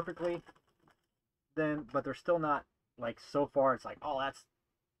 like, perfectly, but they're still not, like, so far, it's like, oh,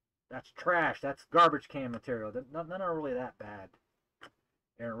 that's trash. That's garbage can material. None are really that bad.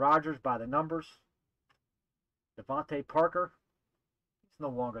 Aaron Rodgers by the numbers. Devontae Parker. no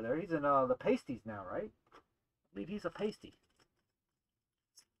longer there. He's in the Pasties now, right? I believe he's a pasty.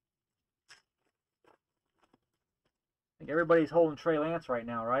 I think everybody's holding Trey Lance right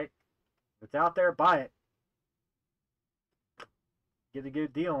now, right? If it's out there, buy it. Get a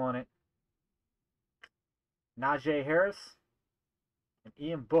good deal on it. Najee Harris and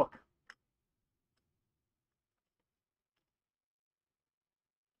Ian Book.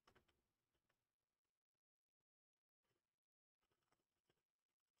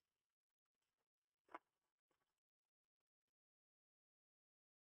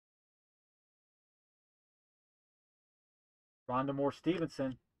 Rondamore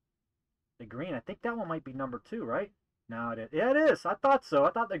Stevenson. The green. I think that one might be number 2, right? No, it is. Yeah, it is. I thought so.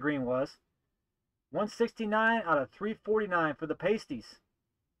 I thought the green was. 169 out of 349 for the Pasties.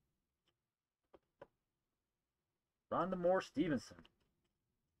 Rondamore Stevenson.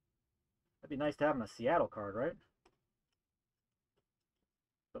 That'd be nice to have in a Seattle card, right?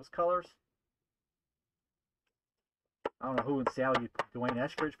 Those colors. I don't know who in Seattle. Dwayne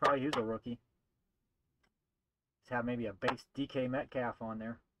Eskridge, probably. He was a rookie. Let's have maybe a base DK Metcalf on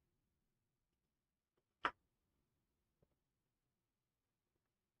there.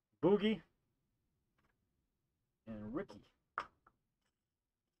 Boogie. And Ricky.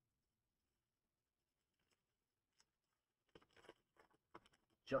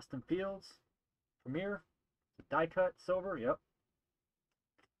 Justin Fields. Premier. The die cut silver. Yep.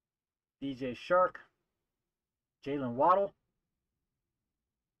 DJ Shark. Jalen Waddle.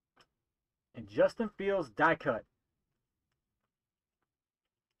 And Justin Fields die cut.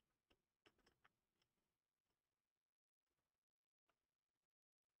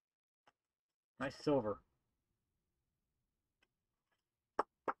 Nice silver.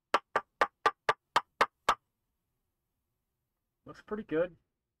 Looks pretty good.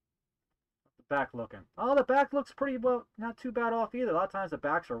 What's the back looking? Oh, the back looks pretty well, not too bad off either. A lot of times the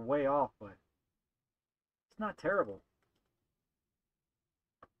backs are way off, but it's not terrible.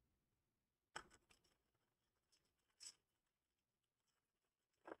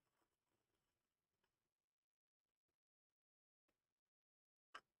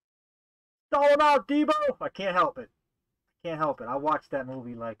 It's all about Debo. I can't help it. I can't help it. I watched that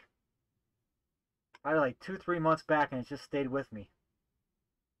movie like 2-3 months back, and it just stayed with me.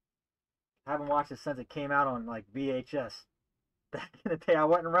 I haven't watched it since it came out on like VHS. Back in the day, I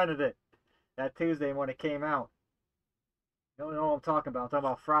went and rented it that Tuesday when it came out. You don't know what I'm talking about. I'm talking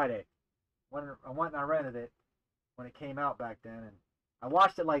about Friday. I went and I rented it when it came out back then, and I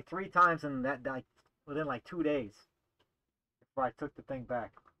watched it like 3 times in that like within like 2 days before I took the thing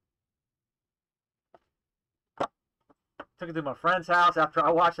back. Took it to my friend's house after I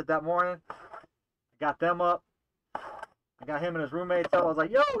watched it that morning. I got them up. I got him and his roommates up. I was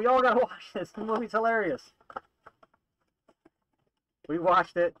like, yo, y'all gotta watch this. The movie's hilarious. We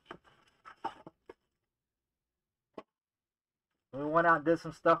watched it. We went out and did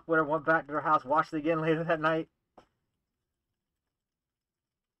some stuff with her, went back to her house, watched it again later that night.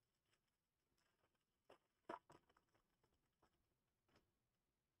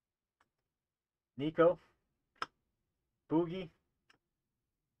 Nico. Boogie.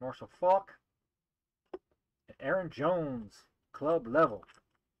 Marshall Faulk. And Aaron Jones. Club level.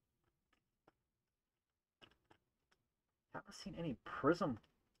 Haven't seen any Prism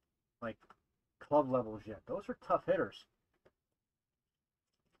like club levels yet. Those are tough hitters.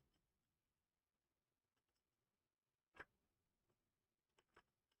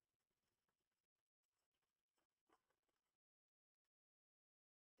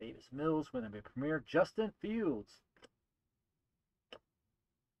 Davis Mills winning a premier. Justin Fields.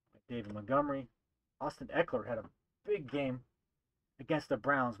 David Montgomery. Austin Eckler had a big game against the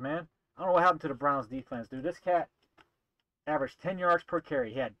Browns, man. I don't know what happened to the Browns defense, dude. This cat averaged 10 yards per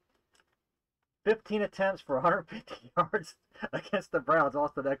carry. He had 15 attempts for 150 yards against the Browns.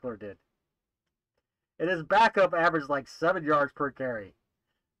 Austin Eckler did. And his backup averaged like 7 yards per carry.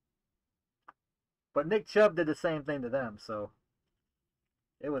 But Nick Chubb did the same thing to them, so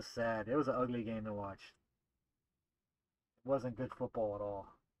it was sad. It was an ugly game to watch. It wasn't good football at all.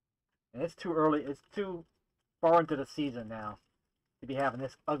 And it's too early. It's too far into the season now to be having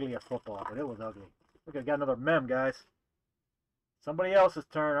this ugly of football, but it was ugly. Look, I got another mem, guys. Somebody else's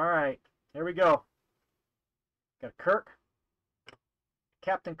turn. All right, here we go. Got Kirk,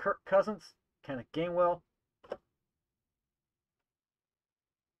 Captain Kirk Cousins, Kenneth Gainwell.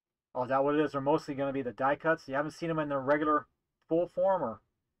 Oh, is that what it is? They're mostly going to be the die cuts. You haven't seen them in their regular full form, or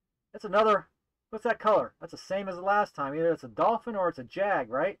it's another. What's that color? That's the same as the last time. Either it's a Dolphin or it's a Jag,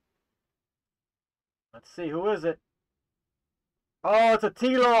 right? Let's see, who is it? Oh, it's a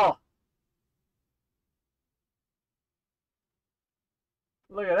T-Law.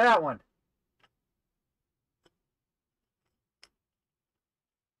 Look at that one.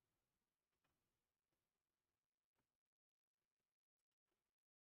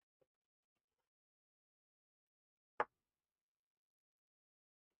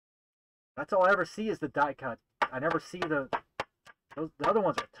 That's all I ever see is the die cut. I never see the other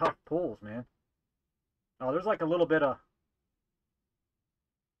ones are tough pulls, man. Oh, there's like a little bit of.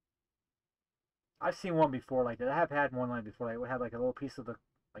 I've seen one before like that. I have had one like before. Like we had like a little piece of the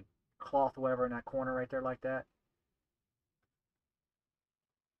like cloth or whatever in that corner right there like that.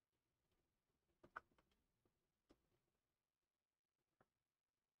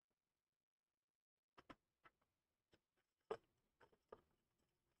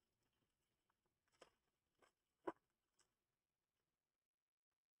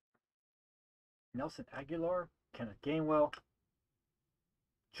 Nelson Aguilar, Kenneth Gainwell,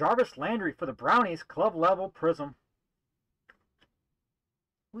 Jarvis Landry for the Brownies, club level prism.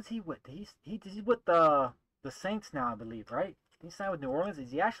 Who's he with? He's with the Saints now, I believe, right? He signed with New Orleans.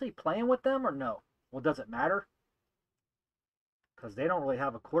 Is he actually playing with them or no? Well, does it matter? Because they don't really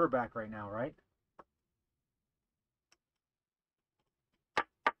have a quarterback right now, right?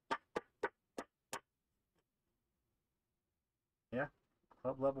 Yeah,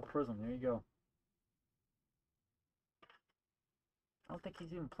 club level prism. There you go. I don't think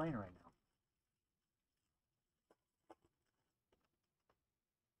he's even playing right now.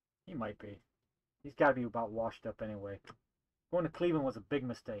 He might be. He's got to be about washed up anyway. Going to Cleveland was a big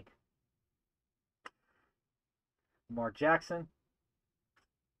mistake. Lamar Jackson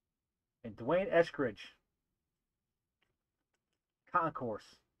and Dwayne Eskridge. Concourse.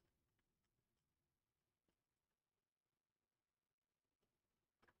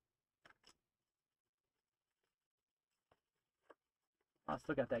 I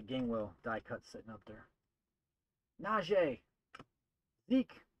still got that Gainwell die cut sitting up there. Najee.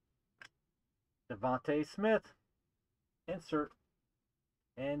 Zeke. Devontae Smith. Insert.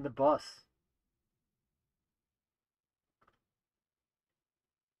 And the bus.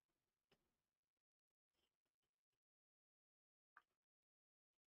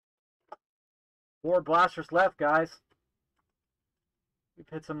 Four blasters left, guys. We've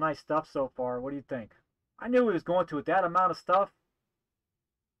hit some nice stuff so far. What do you think? I knew he was going to with that amount of stuff.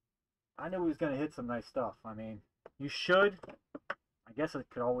 I knew he was going to hit some nice stuff. I mean, you should. I guess it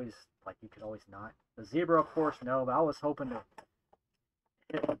could always, like, you could always not. The zebra, of course, no. But I was hoping to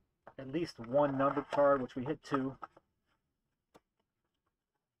hit at least one numbered card, which we hit two.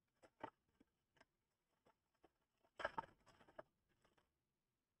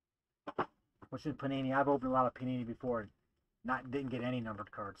 Which is Panini. I've opened a lot of Panini before and didn't get any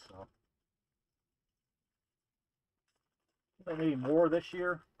numbered cards, so. Maybe more this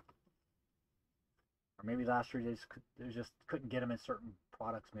year. Or maybe last year they just couldn't get them in certain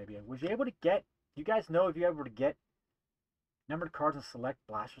products maybe. Was you able to get, you guys know if you ever to get numbered cards and select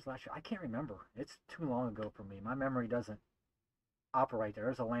blasters last year? I can't remember. It's too long ago for me. My memory doesn't operate there.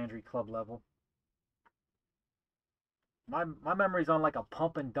 There's a Landry club level. My memory's on like a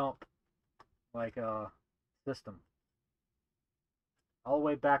pump and dump like system. All the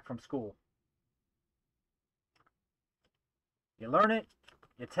way back from school. You learn it,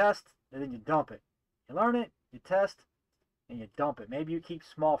 you test, and then you dump it. You learn it, you test, and you dump it. Maybe you keep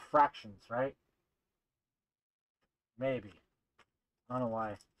small fractions, right? Maybe. I don't know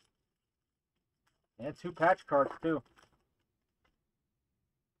why. And two patch cards, too.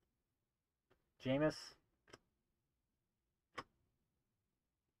 Jameis.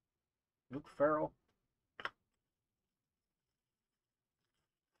 Luke Farrell.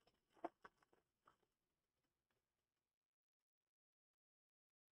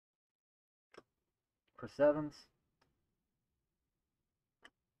 Chris Evans.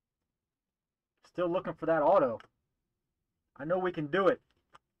 Still looking for that auto. I know we can do it.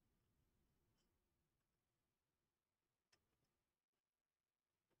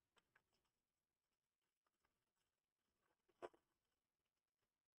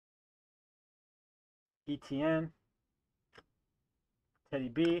 ETN. Teddy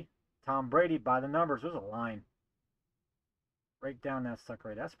B. Tom Brady by the numbers. There's a line. Break down that sucker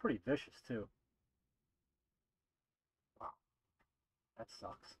right. That's pretty vicious, too. Wow. That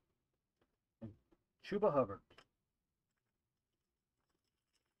sucks. And Chuba Hubbard.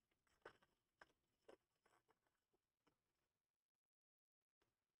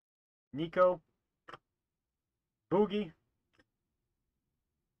 Nico. Boogie.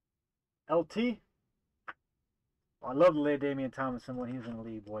 LT. Oh, I love the late Damian Thomason when he was in the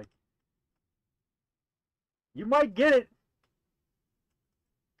league, boy. You might get it.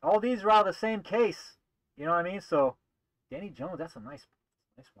 All these are out of the same case. You know what I mean? So, Danny Jones, that's a nice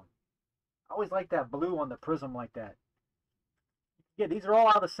Nice one. I always like that blue on the prism like that. Yeah, these are all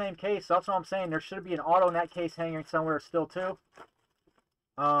out of the same case. So that's what I'm saying. There should be an auto in that case hanging somewhere still too.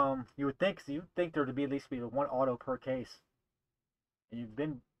 You would think there to be at least be one auto per case. And you've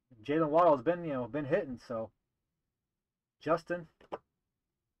been Jalen Waddle's been hitting. So Justin,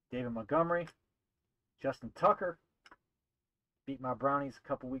 David Montgomery, Justin Tucker beat my Brownies a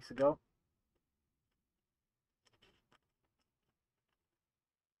couple weeks ago.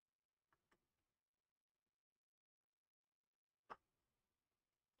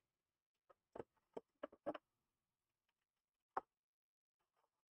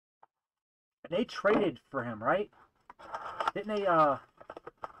 And they traded for him, right? Didn't they?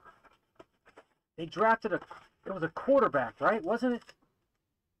 They drafted it was a quarterback, right? Wasn't it?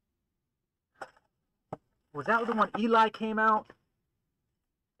 Was that the one Eli came out?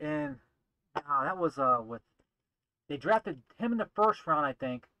 And that was with they drafted him in the first round, I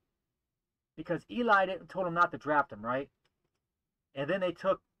think, because Eli told him not to draft him, right? And then they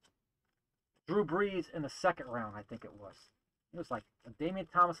took Drew Brees in the second round, I think it was. It was like Damian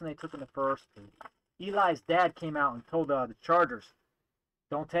Thomason they took in the first. Eli's dad came out and told the Chargers,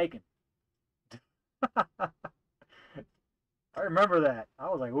 don't take him. I remember that. I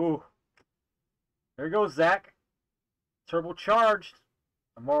was like, ooh. There goes Zach. Turbocharged.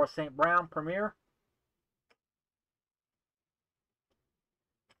 Amara St. Brown, Premier.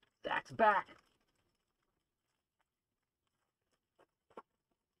 Zach's back.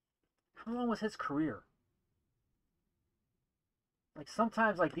 How long was his career? Like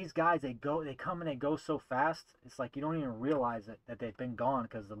sometimes, like these guys, they come and they go so fast. It's like you don't even realize it that they've been gone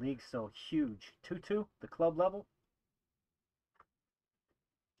because the league's so huge. Tutu, the club level.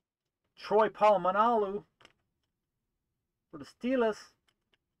 Troy Polamalu for the Steelers.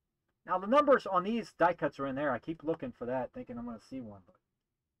 Now the numbers on these die cuts are in there. I keep looking for that, thinking I'm going to see one. But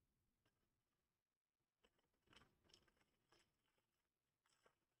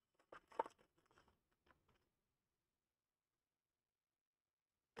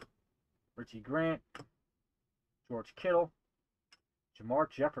Richie Grant, George Kittle, Jamar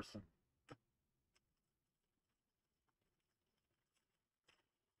Jefferson.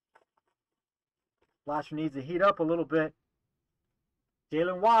 Flasher needs to heat up a little bit.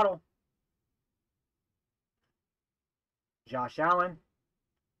 Jalen Waddle. Josh Allen.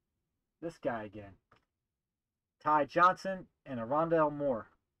 This guy again. Ty Johnson and Rondale Moore.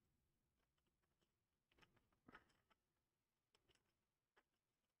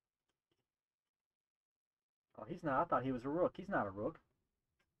 Oh, he's not. I thought he was a rook. He's not a rook.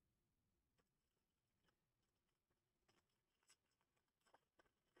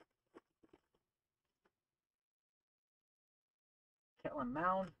 Kellen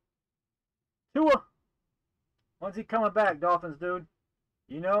Mound. Tua. When's he coming back, Dolphins dude?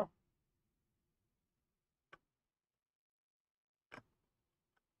 You know?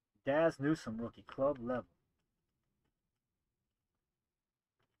 Daz Newsome, rookie, club level.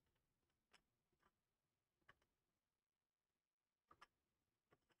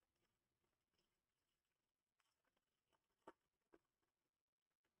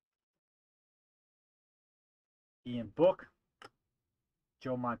 Ian Book,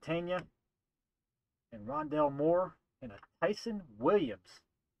 Joe Montana, and Rondale Moore, and a Tyson Williams.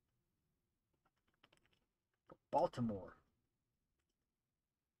 Baltimore.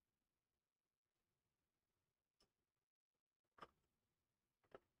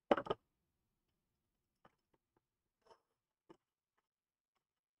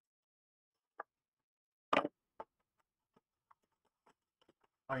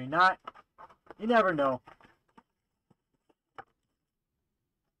 Are you not? You never know.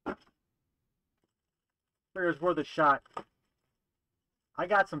 Figure's worth a shot. I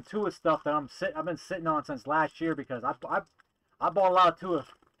got some Tua stuff that I've been sitting on since last year because I bought a lot of Tua.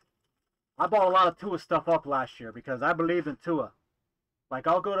 I bought a lot of Tua stuff up last year because I believed in Tua. Like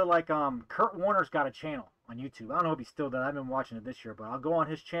I'll go to Kurt Warner's got a channel on YouTube. I don't know if he's still there. I've been watching it this year, but I'll go on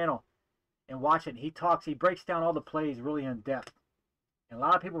his channel and watch it. He breaks down all the plays really in depth. And a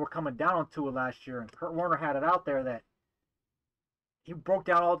lot of people were coming down on Tua last year, and Kurt Warner had it out there that he broke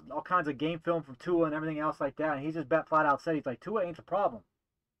down all kinds of game film from Tua and everything else like that. And he just flat out said, he's like, Tua ain't the problem.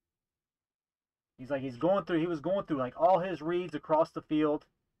 He's like, he was going through like all his reads across the field,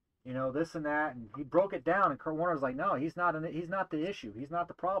 you know, this and that, and he broke it down. And Kurt Warner was like, no, he's not the issue. He's not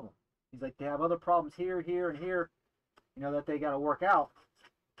the problem. He's like, they have other problems here, here, and here, you know, that they got to work out.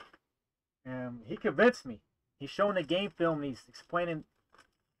 And he convinced me. He's showing the game film. And he's explaining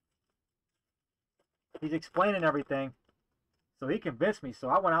everything. So he convinced me. So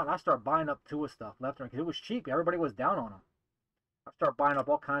I went out and I started buying up Tua stuff left and right because it was cheap. Everybody was down on him. I started buying up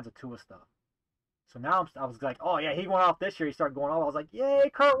all kinds of Tua stuff. So now I was like, oh yeah, he went off this year. He started going off. I was like,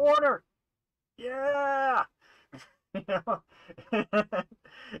 yay, Kurt Warner, yeah, you know.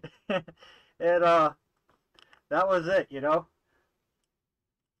 And that was it, you know.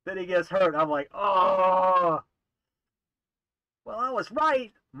 Then he gets hurt. I'm like, oh, well, I was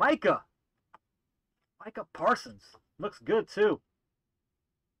right. Micah Parsons looks good too.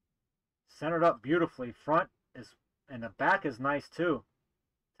 Centered up beautifully. Front is and the back is nice too.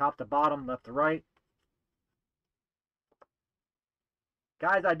 Top to bottom, left to right.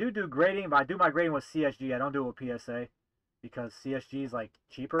 Guys, I do grading, but I do my grading with CSG. I don't do it with PSA because CSG is like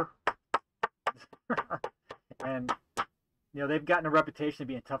cheaper. And you know, they've gotten a reputation of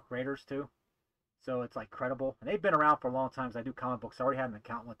being tough graders too. So it's like credible. And they've been around for a long time. So I do comic books. I already had an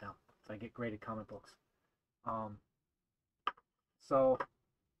account with them. So I get graded comic books. So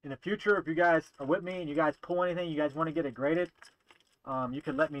in the future, if you guys are with me and you guys pull anything, you guys want to get it graded, you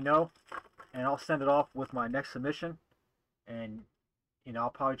can let me know. And I'll send it off with my next submission. And, you know, I'll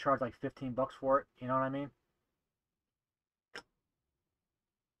probably charge like 15 bucks for it. You know what I mean?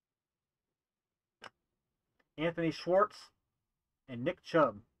 Anthony Schwartz and Nick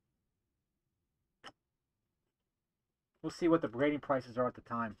Chubb. We'll see what the grading prices are at the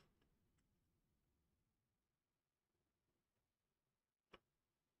time.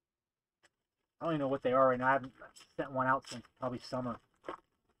 I don't even know what they are right now. I haven't sent one out since probably summer.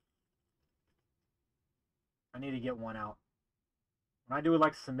 I need to get one out. When I do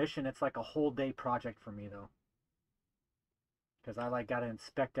like submission, it's like a whole day project for me though. Because I like gotta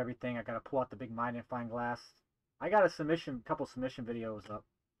inspect everything. I gotta pull out the big magnifying glass. I got a couple submission videos up.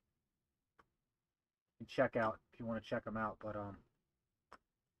 You can check out if you want to check them out. But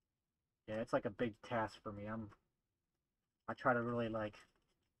yeah, it's like a big task for me. I try to really like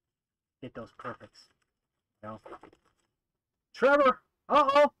get those perfects. You know. Trevor!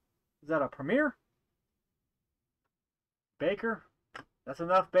 Uh-oh! Is that a premiere? Baker? That's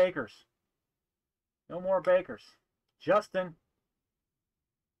enough Bakers. No more Bakers. Justin.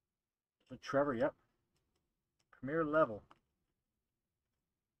 So Trevor, yep. Premier level.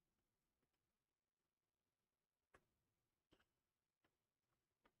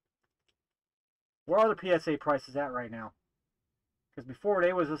 Where are the PSA prices at right now? Because before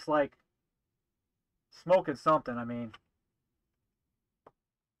they was just like smoking something. I mean,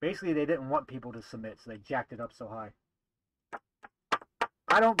 basically they didn't want people to submit, so they jacked it up so high.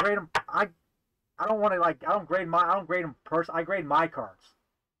 I don't grade them. I don't want to like. I don't grade them person. I grade my cards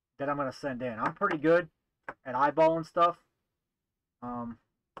that I'm gonna send in. I'm pretty good at eyeballing stuff.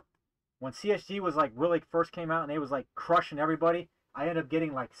 When CSG was like really first came out and they was like crushing everybody, I ended up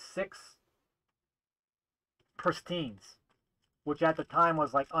getting like 6 pristines, which at the time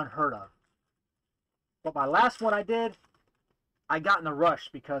was like unheard of. But my last one I did, I got in a rush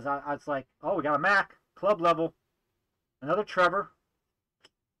because I was like, oh, we got a Mac, club level, another Trevor.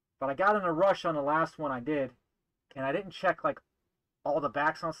 But I got in a rush on the last one I did, and I didn't check like all the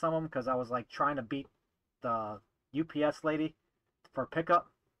backs on some of them because I was like trying to beat the UPS lady for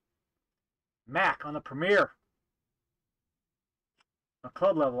pickup. Mac on the Premier. A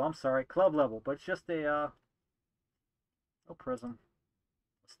club level, I'm sorry, club level, but it's just a no prism.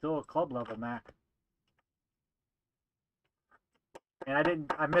 Still a club level Mac. And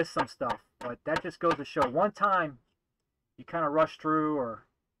I missed some stuff, but that just goes to show one time you kind of rush through or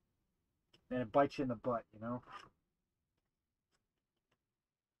then it bites you in the butt, you know.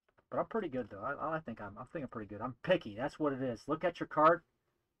 But I'm pretty good though. I think I'm thinking pretty good. I'm picky. That's what it is. Look at your card.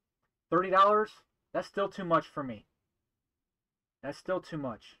 $30. That's still too much for me. That's still too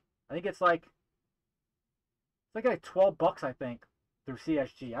much. I think it's like 12 bucks. I think through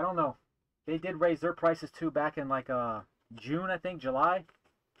CSG. I don't know. They did raise their prices too back in like June. I think July.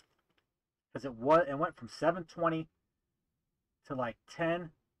 Because it went from $7.20 to like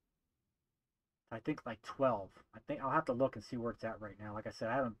 10. I think like 12. I think I'll have to look and see where it's at right now. Like I said,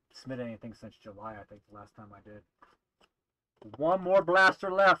 I haven't submitted anything since July. I think the last time I did. One more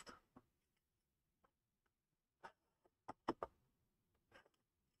blaster left.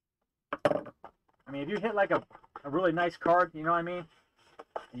 I mean, if you hit like a really nice card, you know what I mean,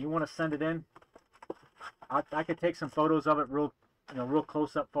 and you want to send it in, I could take some photos of it, real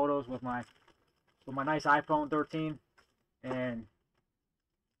close-up photos with my nice iPhone 13, and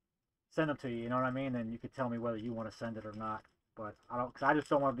send them to you. You know what I mean? And you could tell me whether you want to send it or not. But because I just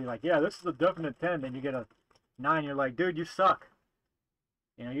don't want to be like, yeah, this is a definite 10. Then you get a 9. You're like, dude, you suck.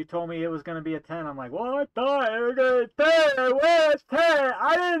 You know, you told me it was gonna be a 10. I'm like, well, I thought it was gonna be 10. Where's 10?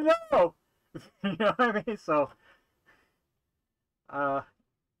 I didn't know. You know what I mean? So,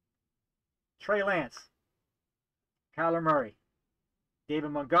 Trey Lance, Kyler Murray,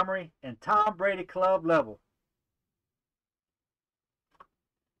 David Montgomery, and Tom Brady club level.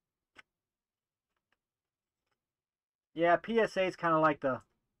 Yeah, PSA is kind of like the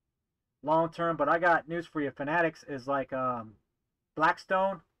long term, but I got news for you. Fanatics is like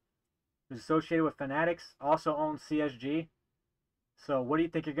Blackstone, who's associated with Fanatics, also owns CSG. So what do you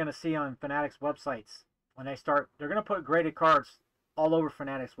think you're going to see on Fanatics websites when they start? They're going to put graded cards all over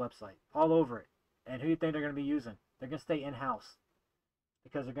Fanatics website, all over it. And who do you think they're going to be using? They're going to stay in-house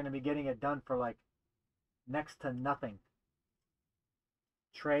because they're going to be getting it done for like next to nothing.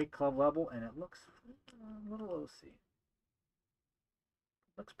 Trade club level, and it looks a little OC.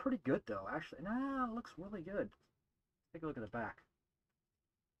 Looks pretty good though, actually. Nah, it looks really good. Take a look at the back.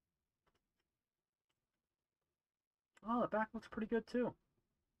 Oh, the back looks pretty good too.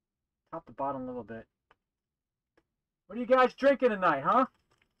 Top to bottom a little bit. What are you guys drinking tonight, huh?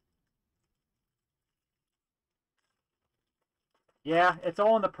 Yeah, it's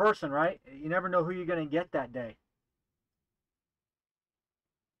all in the person, right? You never know who you're going to get that day.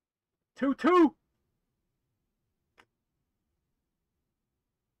 2-2.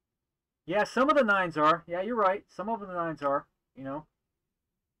 Yeah, some of the nines are. Yeah, you're right. Some of the nines are, you know.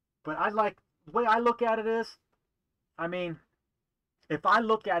 But I like, the way I look at it is, I mean, if I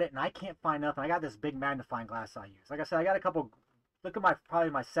look at it and I can't find nothing, I got this big magnifying glass I use. Like I said, I got a couple, look at probably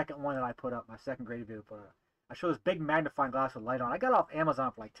my second one that I put up, my second graded video put up. I show this big magnifying glass with light on. I got it off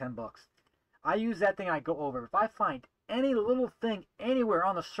Amazon for like 10 bucks. I use that thing, I go over. If I find any little thing anywhere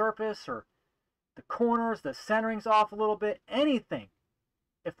on the surface or the corners, the centering's off a little bit, anything,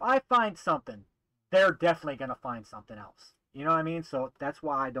 if I find something, they're definitely going to find something else. You know what I mean? So that's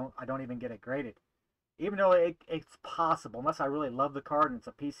why I don't even get it graded. Even though it's possible, unless I really love the card and it's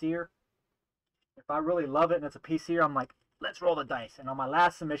a PC'er. If I really love it and it's a PC'er, I'm like, let's roll the dice. And on my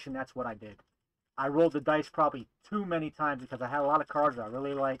last submission, that's what I did. I rolled the dice probably too many times because I had a lot of cards that I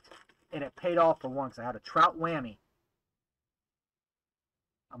really liked. And it paid off for once. I had a Trout whammy.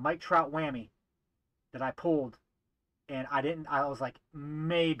 A Mike Trout whammy that I pulled. And I was like,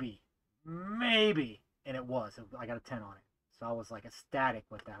 maybe. And it was. I got a 10 on it. So I was like ecstatic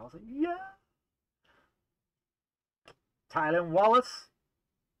with that. I was like, yeah. Tylan Wallace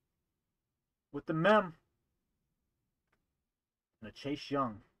with the mem. And a Chase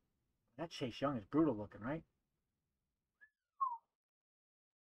Young. That Chase Young is brutal looking, right?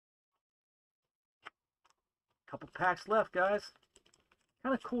 Couple packs left, guys.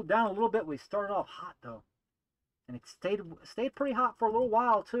 Kind of cooled down a little bit. We started off hot, though. And it stayed pretty hot for a little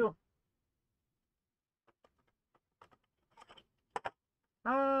while, too.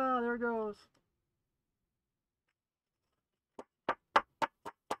 Ah, there it goes.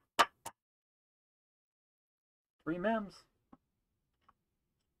 Three mems.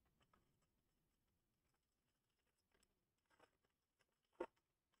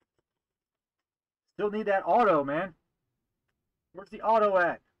 Still need that auto, man. Where's the auto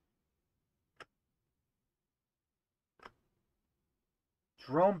at?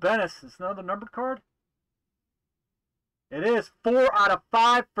 Jerome Bettis. Is another numbered card? It is 4 out of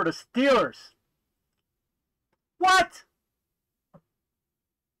 5 for the Steelers. What?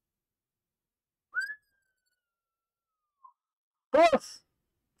 Boss.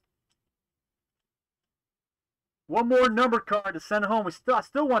 One more numbered card to send home. I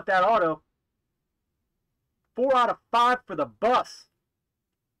still want that auto. 4 out of 5 for the bus.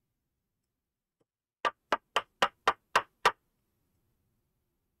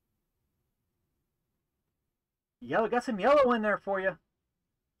 Yellow, got some yellow in there for you.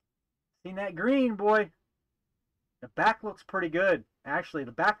 Seen that green, boy. The back looks pretty good. Actually,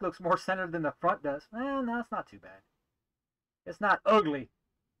 the back looks more centered than the front does. No, it's not too bad. It's not ugly.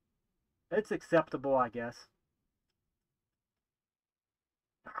 It's acceptable, I guess.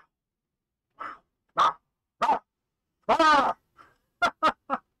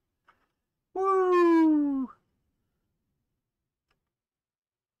 Woo!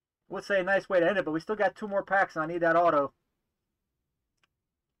 Would say a nice way to end it, but we still got 2 more packs and I need that auto.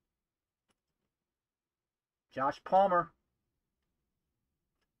 Josh Palmer.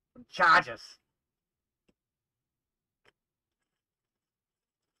 Chargers.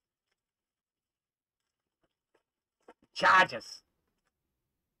 Chargers.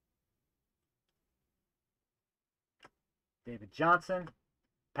 David Johnson.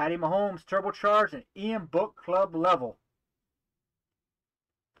 Patty Mahomes, turbocharged, and Ian Book club level.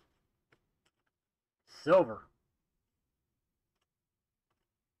 Silver.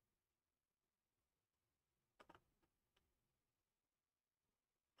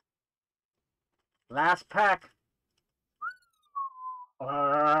 Last pack.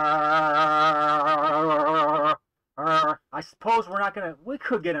 I I suppose we're not gonna. We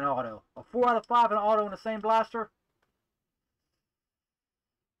could get an auto. A 4 out of 5 an auto in the same blaster.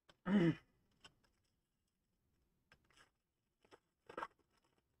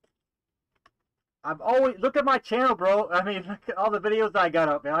 I've always look at my channel, bro. I mean, look at all the videos I got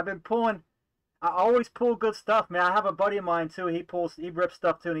up, man. I've been pulling. I always pull good stuff, man. I have a buddy of mine too. He rips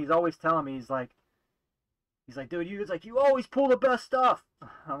stuff too, and he's always telling me, he's like, dude, you always pull the best stuff.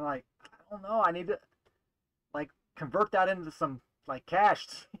 I'm like, I don't know. I need to like convert that into some like cash.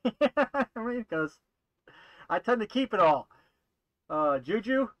 I mean, because I tend to keep it all.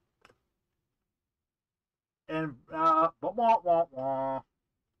 Juju and wah wah wah.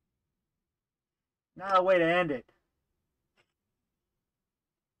 Not a way to end it.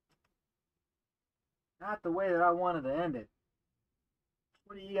 Not the way that I wanted to end it.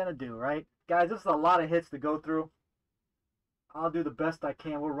 What are you going to do, right? Guys, this is a lot of hits to go through. I'll do the best I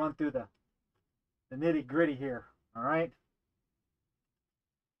can. We'll run through the nitty gritty here. All right?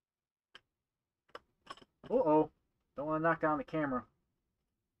 Uh-oh. Don't want to knock down the camera.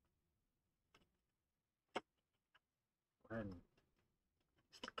 Go ahead and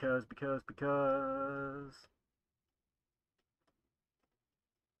just because.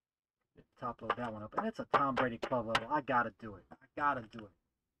 Top load that one up. And it's a Tom Brady club level. I gotta do it. I gotta do it.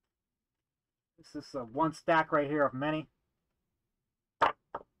 This is one stack right here of many.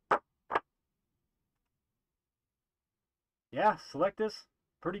 Yeah, select this.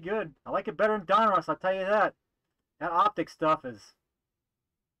 Pretty good. I like it better than Donruss, I'll tell you that. That optic stuff is...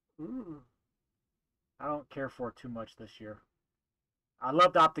 Ooh. I don't care for it too much this year. I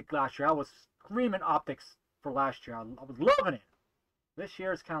loved optic last year. I was screaming optics for last year. I was loving it. This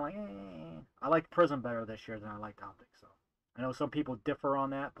year it's kind of like, I like Prism better this year than I liked optics. So I know some people differ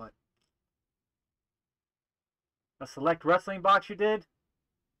on that, but a select wrestling box you did.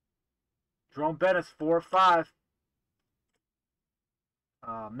 Jerome Bettis 4 or 5.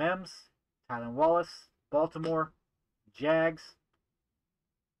 Mems, Tylan Wallace, Baltimore, Jags,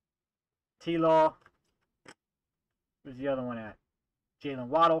 T-Law. Where's the other one at? Jalen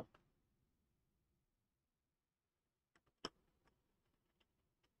Waddle.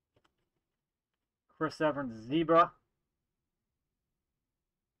 Chris Evans, Zebra.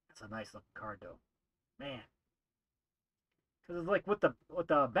 That's a nice looking card though. Man. Because it's like with the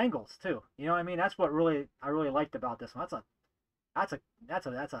Bengals too. You know what I mean? That's what I really liked about this one. That's a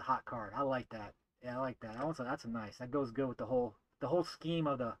hot card. I like that. Yeah, I like that. That's a nice. That goes good with the whole scheme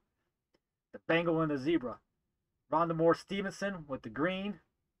of the Bengal and the Zebra. Rhonda Moore Stevenson with the green.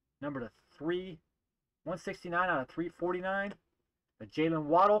 Number to 169 out of 349. The Jalen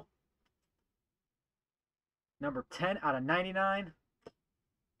Waddle. Number 10 out of 99.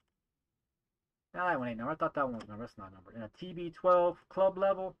 Now that one ain't number. I thought that one was number. That's not number. And a TB12 club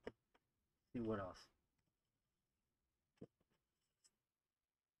level. Let's see what else.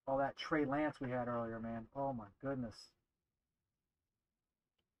 All that Trey Lance we had earlier, man. Oh my goodness.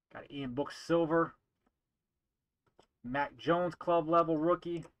 Got Ian Book Silver. Mac Jones club level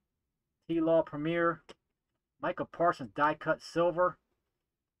rookie. T-Law Premier. Michael Parsons die cut silver.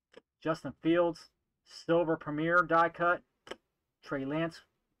 Justin Fields silver Premier die cut. Trey Lance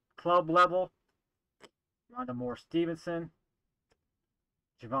club level. Rhonda Moore Stevenson.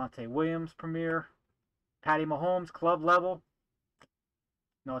 Javonte Williams Premier. Patty Mahomes club level.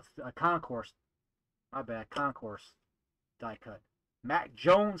 No, it's a concourse. My bad, concourse die cut. Mac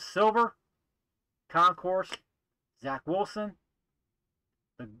Jones silver concourse. Zach Wilson,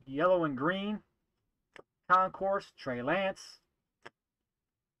 the yellow and green concourse. Trey Lance,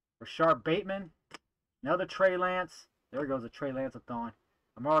 Rashard Bateman, another Trey Lance. There goes a Trey Lance-a-thon.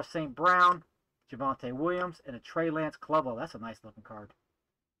 Amara St. Brown, Javonte Williams, and a Trey Lance club level. That's a nice looking card.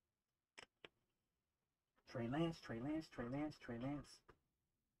 Trey Lance, Trey Lance, Trey Lance, Trey Lance.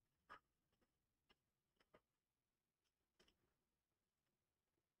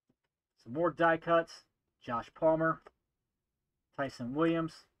 Some more die cuts. Josh Palmer, Tyson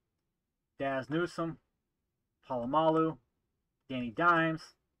Williams, Daz Newsome, Palomalu, Danny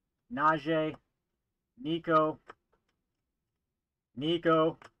Dimes, Najee, Nico,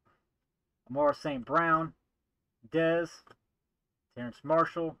 Amara St. Brown, Dez, Terrence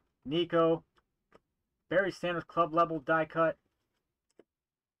Marshall, Nico, Barry Sanders club level die cut.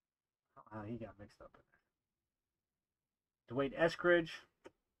 Oh, he got mixed up in there. Dwayne Eskridge,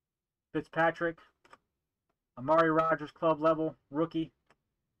 Fitzpatrick, Amari Rogers club level rookie.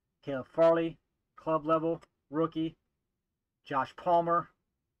 Caleb Farley club level rookie. Josh Palmer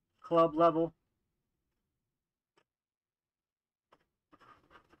club level.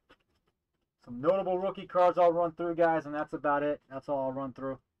 Some notable rookie cards I'll run through, guys, and that's about it. That's all I'll run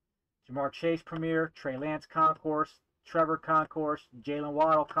through. Jamar Chase Premier, Trey Lance Concourse, Trevor Concourse, Jalen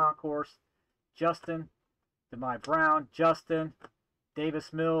Waddle Concourse, Justin, Demai Brown, Justin,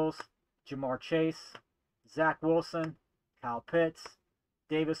 Davis Mills, Jamar Chase, Zach Wilson, Kyle Pitts,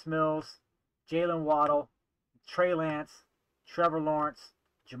 Davis Mills, Jalen Waddle, Trey Lance, Trevor Lawrence,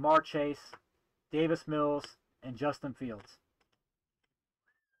 Jamar Chase, Davis Mills, and Justin Fields.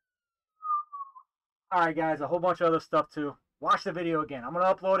 Alright guys, a whole bunch of other stuff too. Watch the video again. I'm going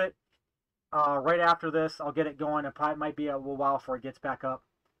to upload it right after this. I'll get it going. It probably might be a little while before it gets back up.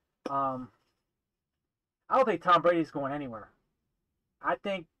 I don't think Tom Brady's going anywhere. I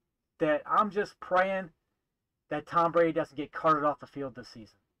think that I'm just praying that Tom Brady doesn't get carted off the field this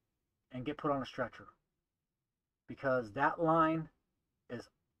season and get put on a stretcher. Because that line is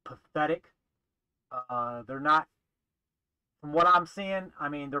pathetic. They're not, from what I'm seeing, I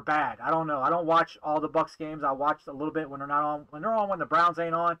mean, they're bad. I don't know. I don't watch all the Bucs games. I watch a little bit when they're not on. When they're on, when the Browns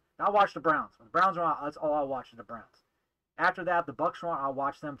ain't on, I watch the Browns. When the Browns are on, that's all I watch is the Browns. After that, the Bucs are on, I'll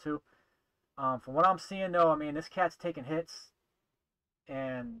watch them too. From what I'm seeing, though, I mean, this cat's taking hits,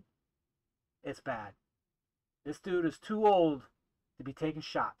 and it's bad. This dude is too old to be taking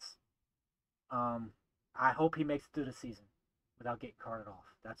shots. I hope he makes it through the season without getting carted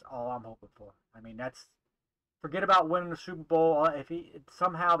off. That's all I'm hoping for. I mean, forget about winning the Super Bowl. If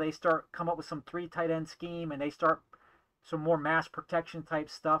somehow they come up with some 3 tight end scheme and they start some more mass protection type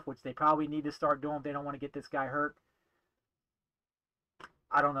stuff, which they probably need to start doing if they don't want to get this guy hurt.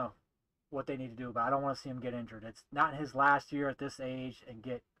 I don't know what they need to do, but I don't want to see him get injured. It's not his last year at this age and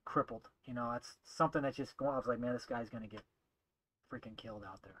get crippled. You know, that's something that's just going. I was like, man, this guy's gonna get freaking killed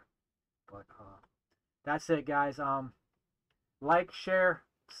out there. But that's it, guys. Like, share,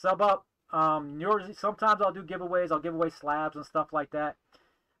 sub up. Sometimes I'll do giveaways. I'll give away slabs and stuff like that.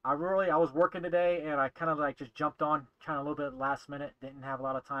 I was working today and I kind of like just jumped on kind of a little bit last minute. Didn't have a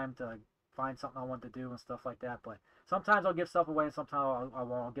lot of time to find something I wanted to do and stuff like that. But sometimes I'll give stuff away and sometimes I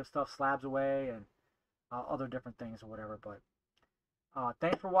won't. I'll give slabs away and other different things or whatever. But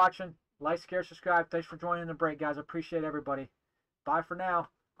thanks for watching. Like, share, subscribe. Thanks for joining the break, guys. I appreciate everybody. Bye for now.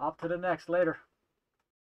 Up to the next. Later.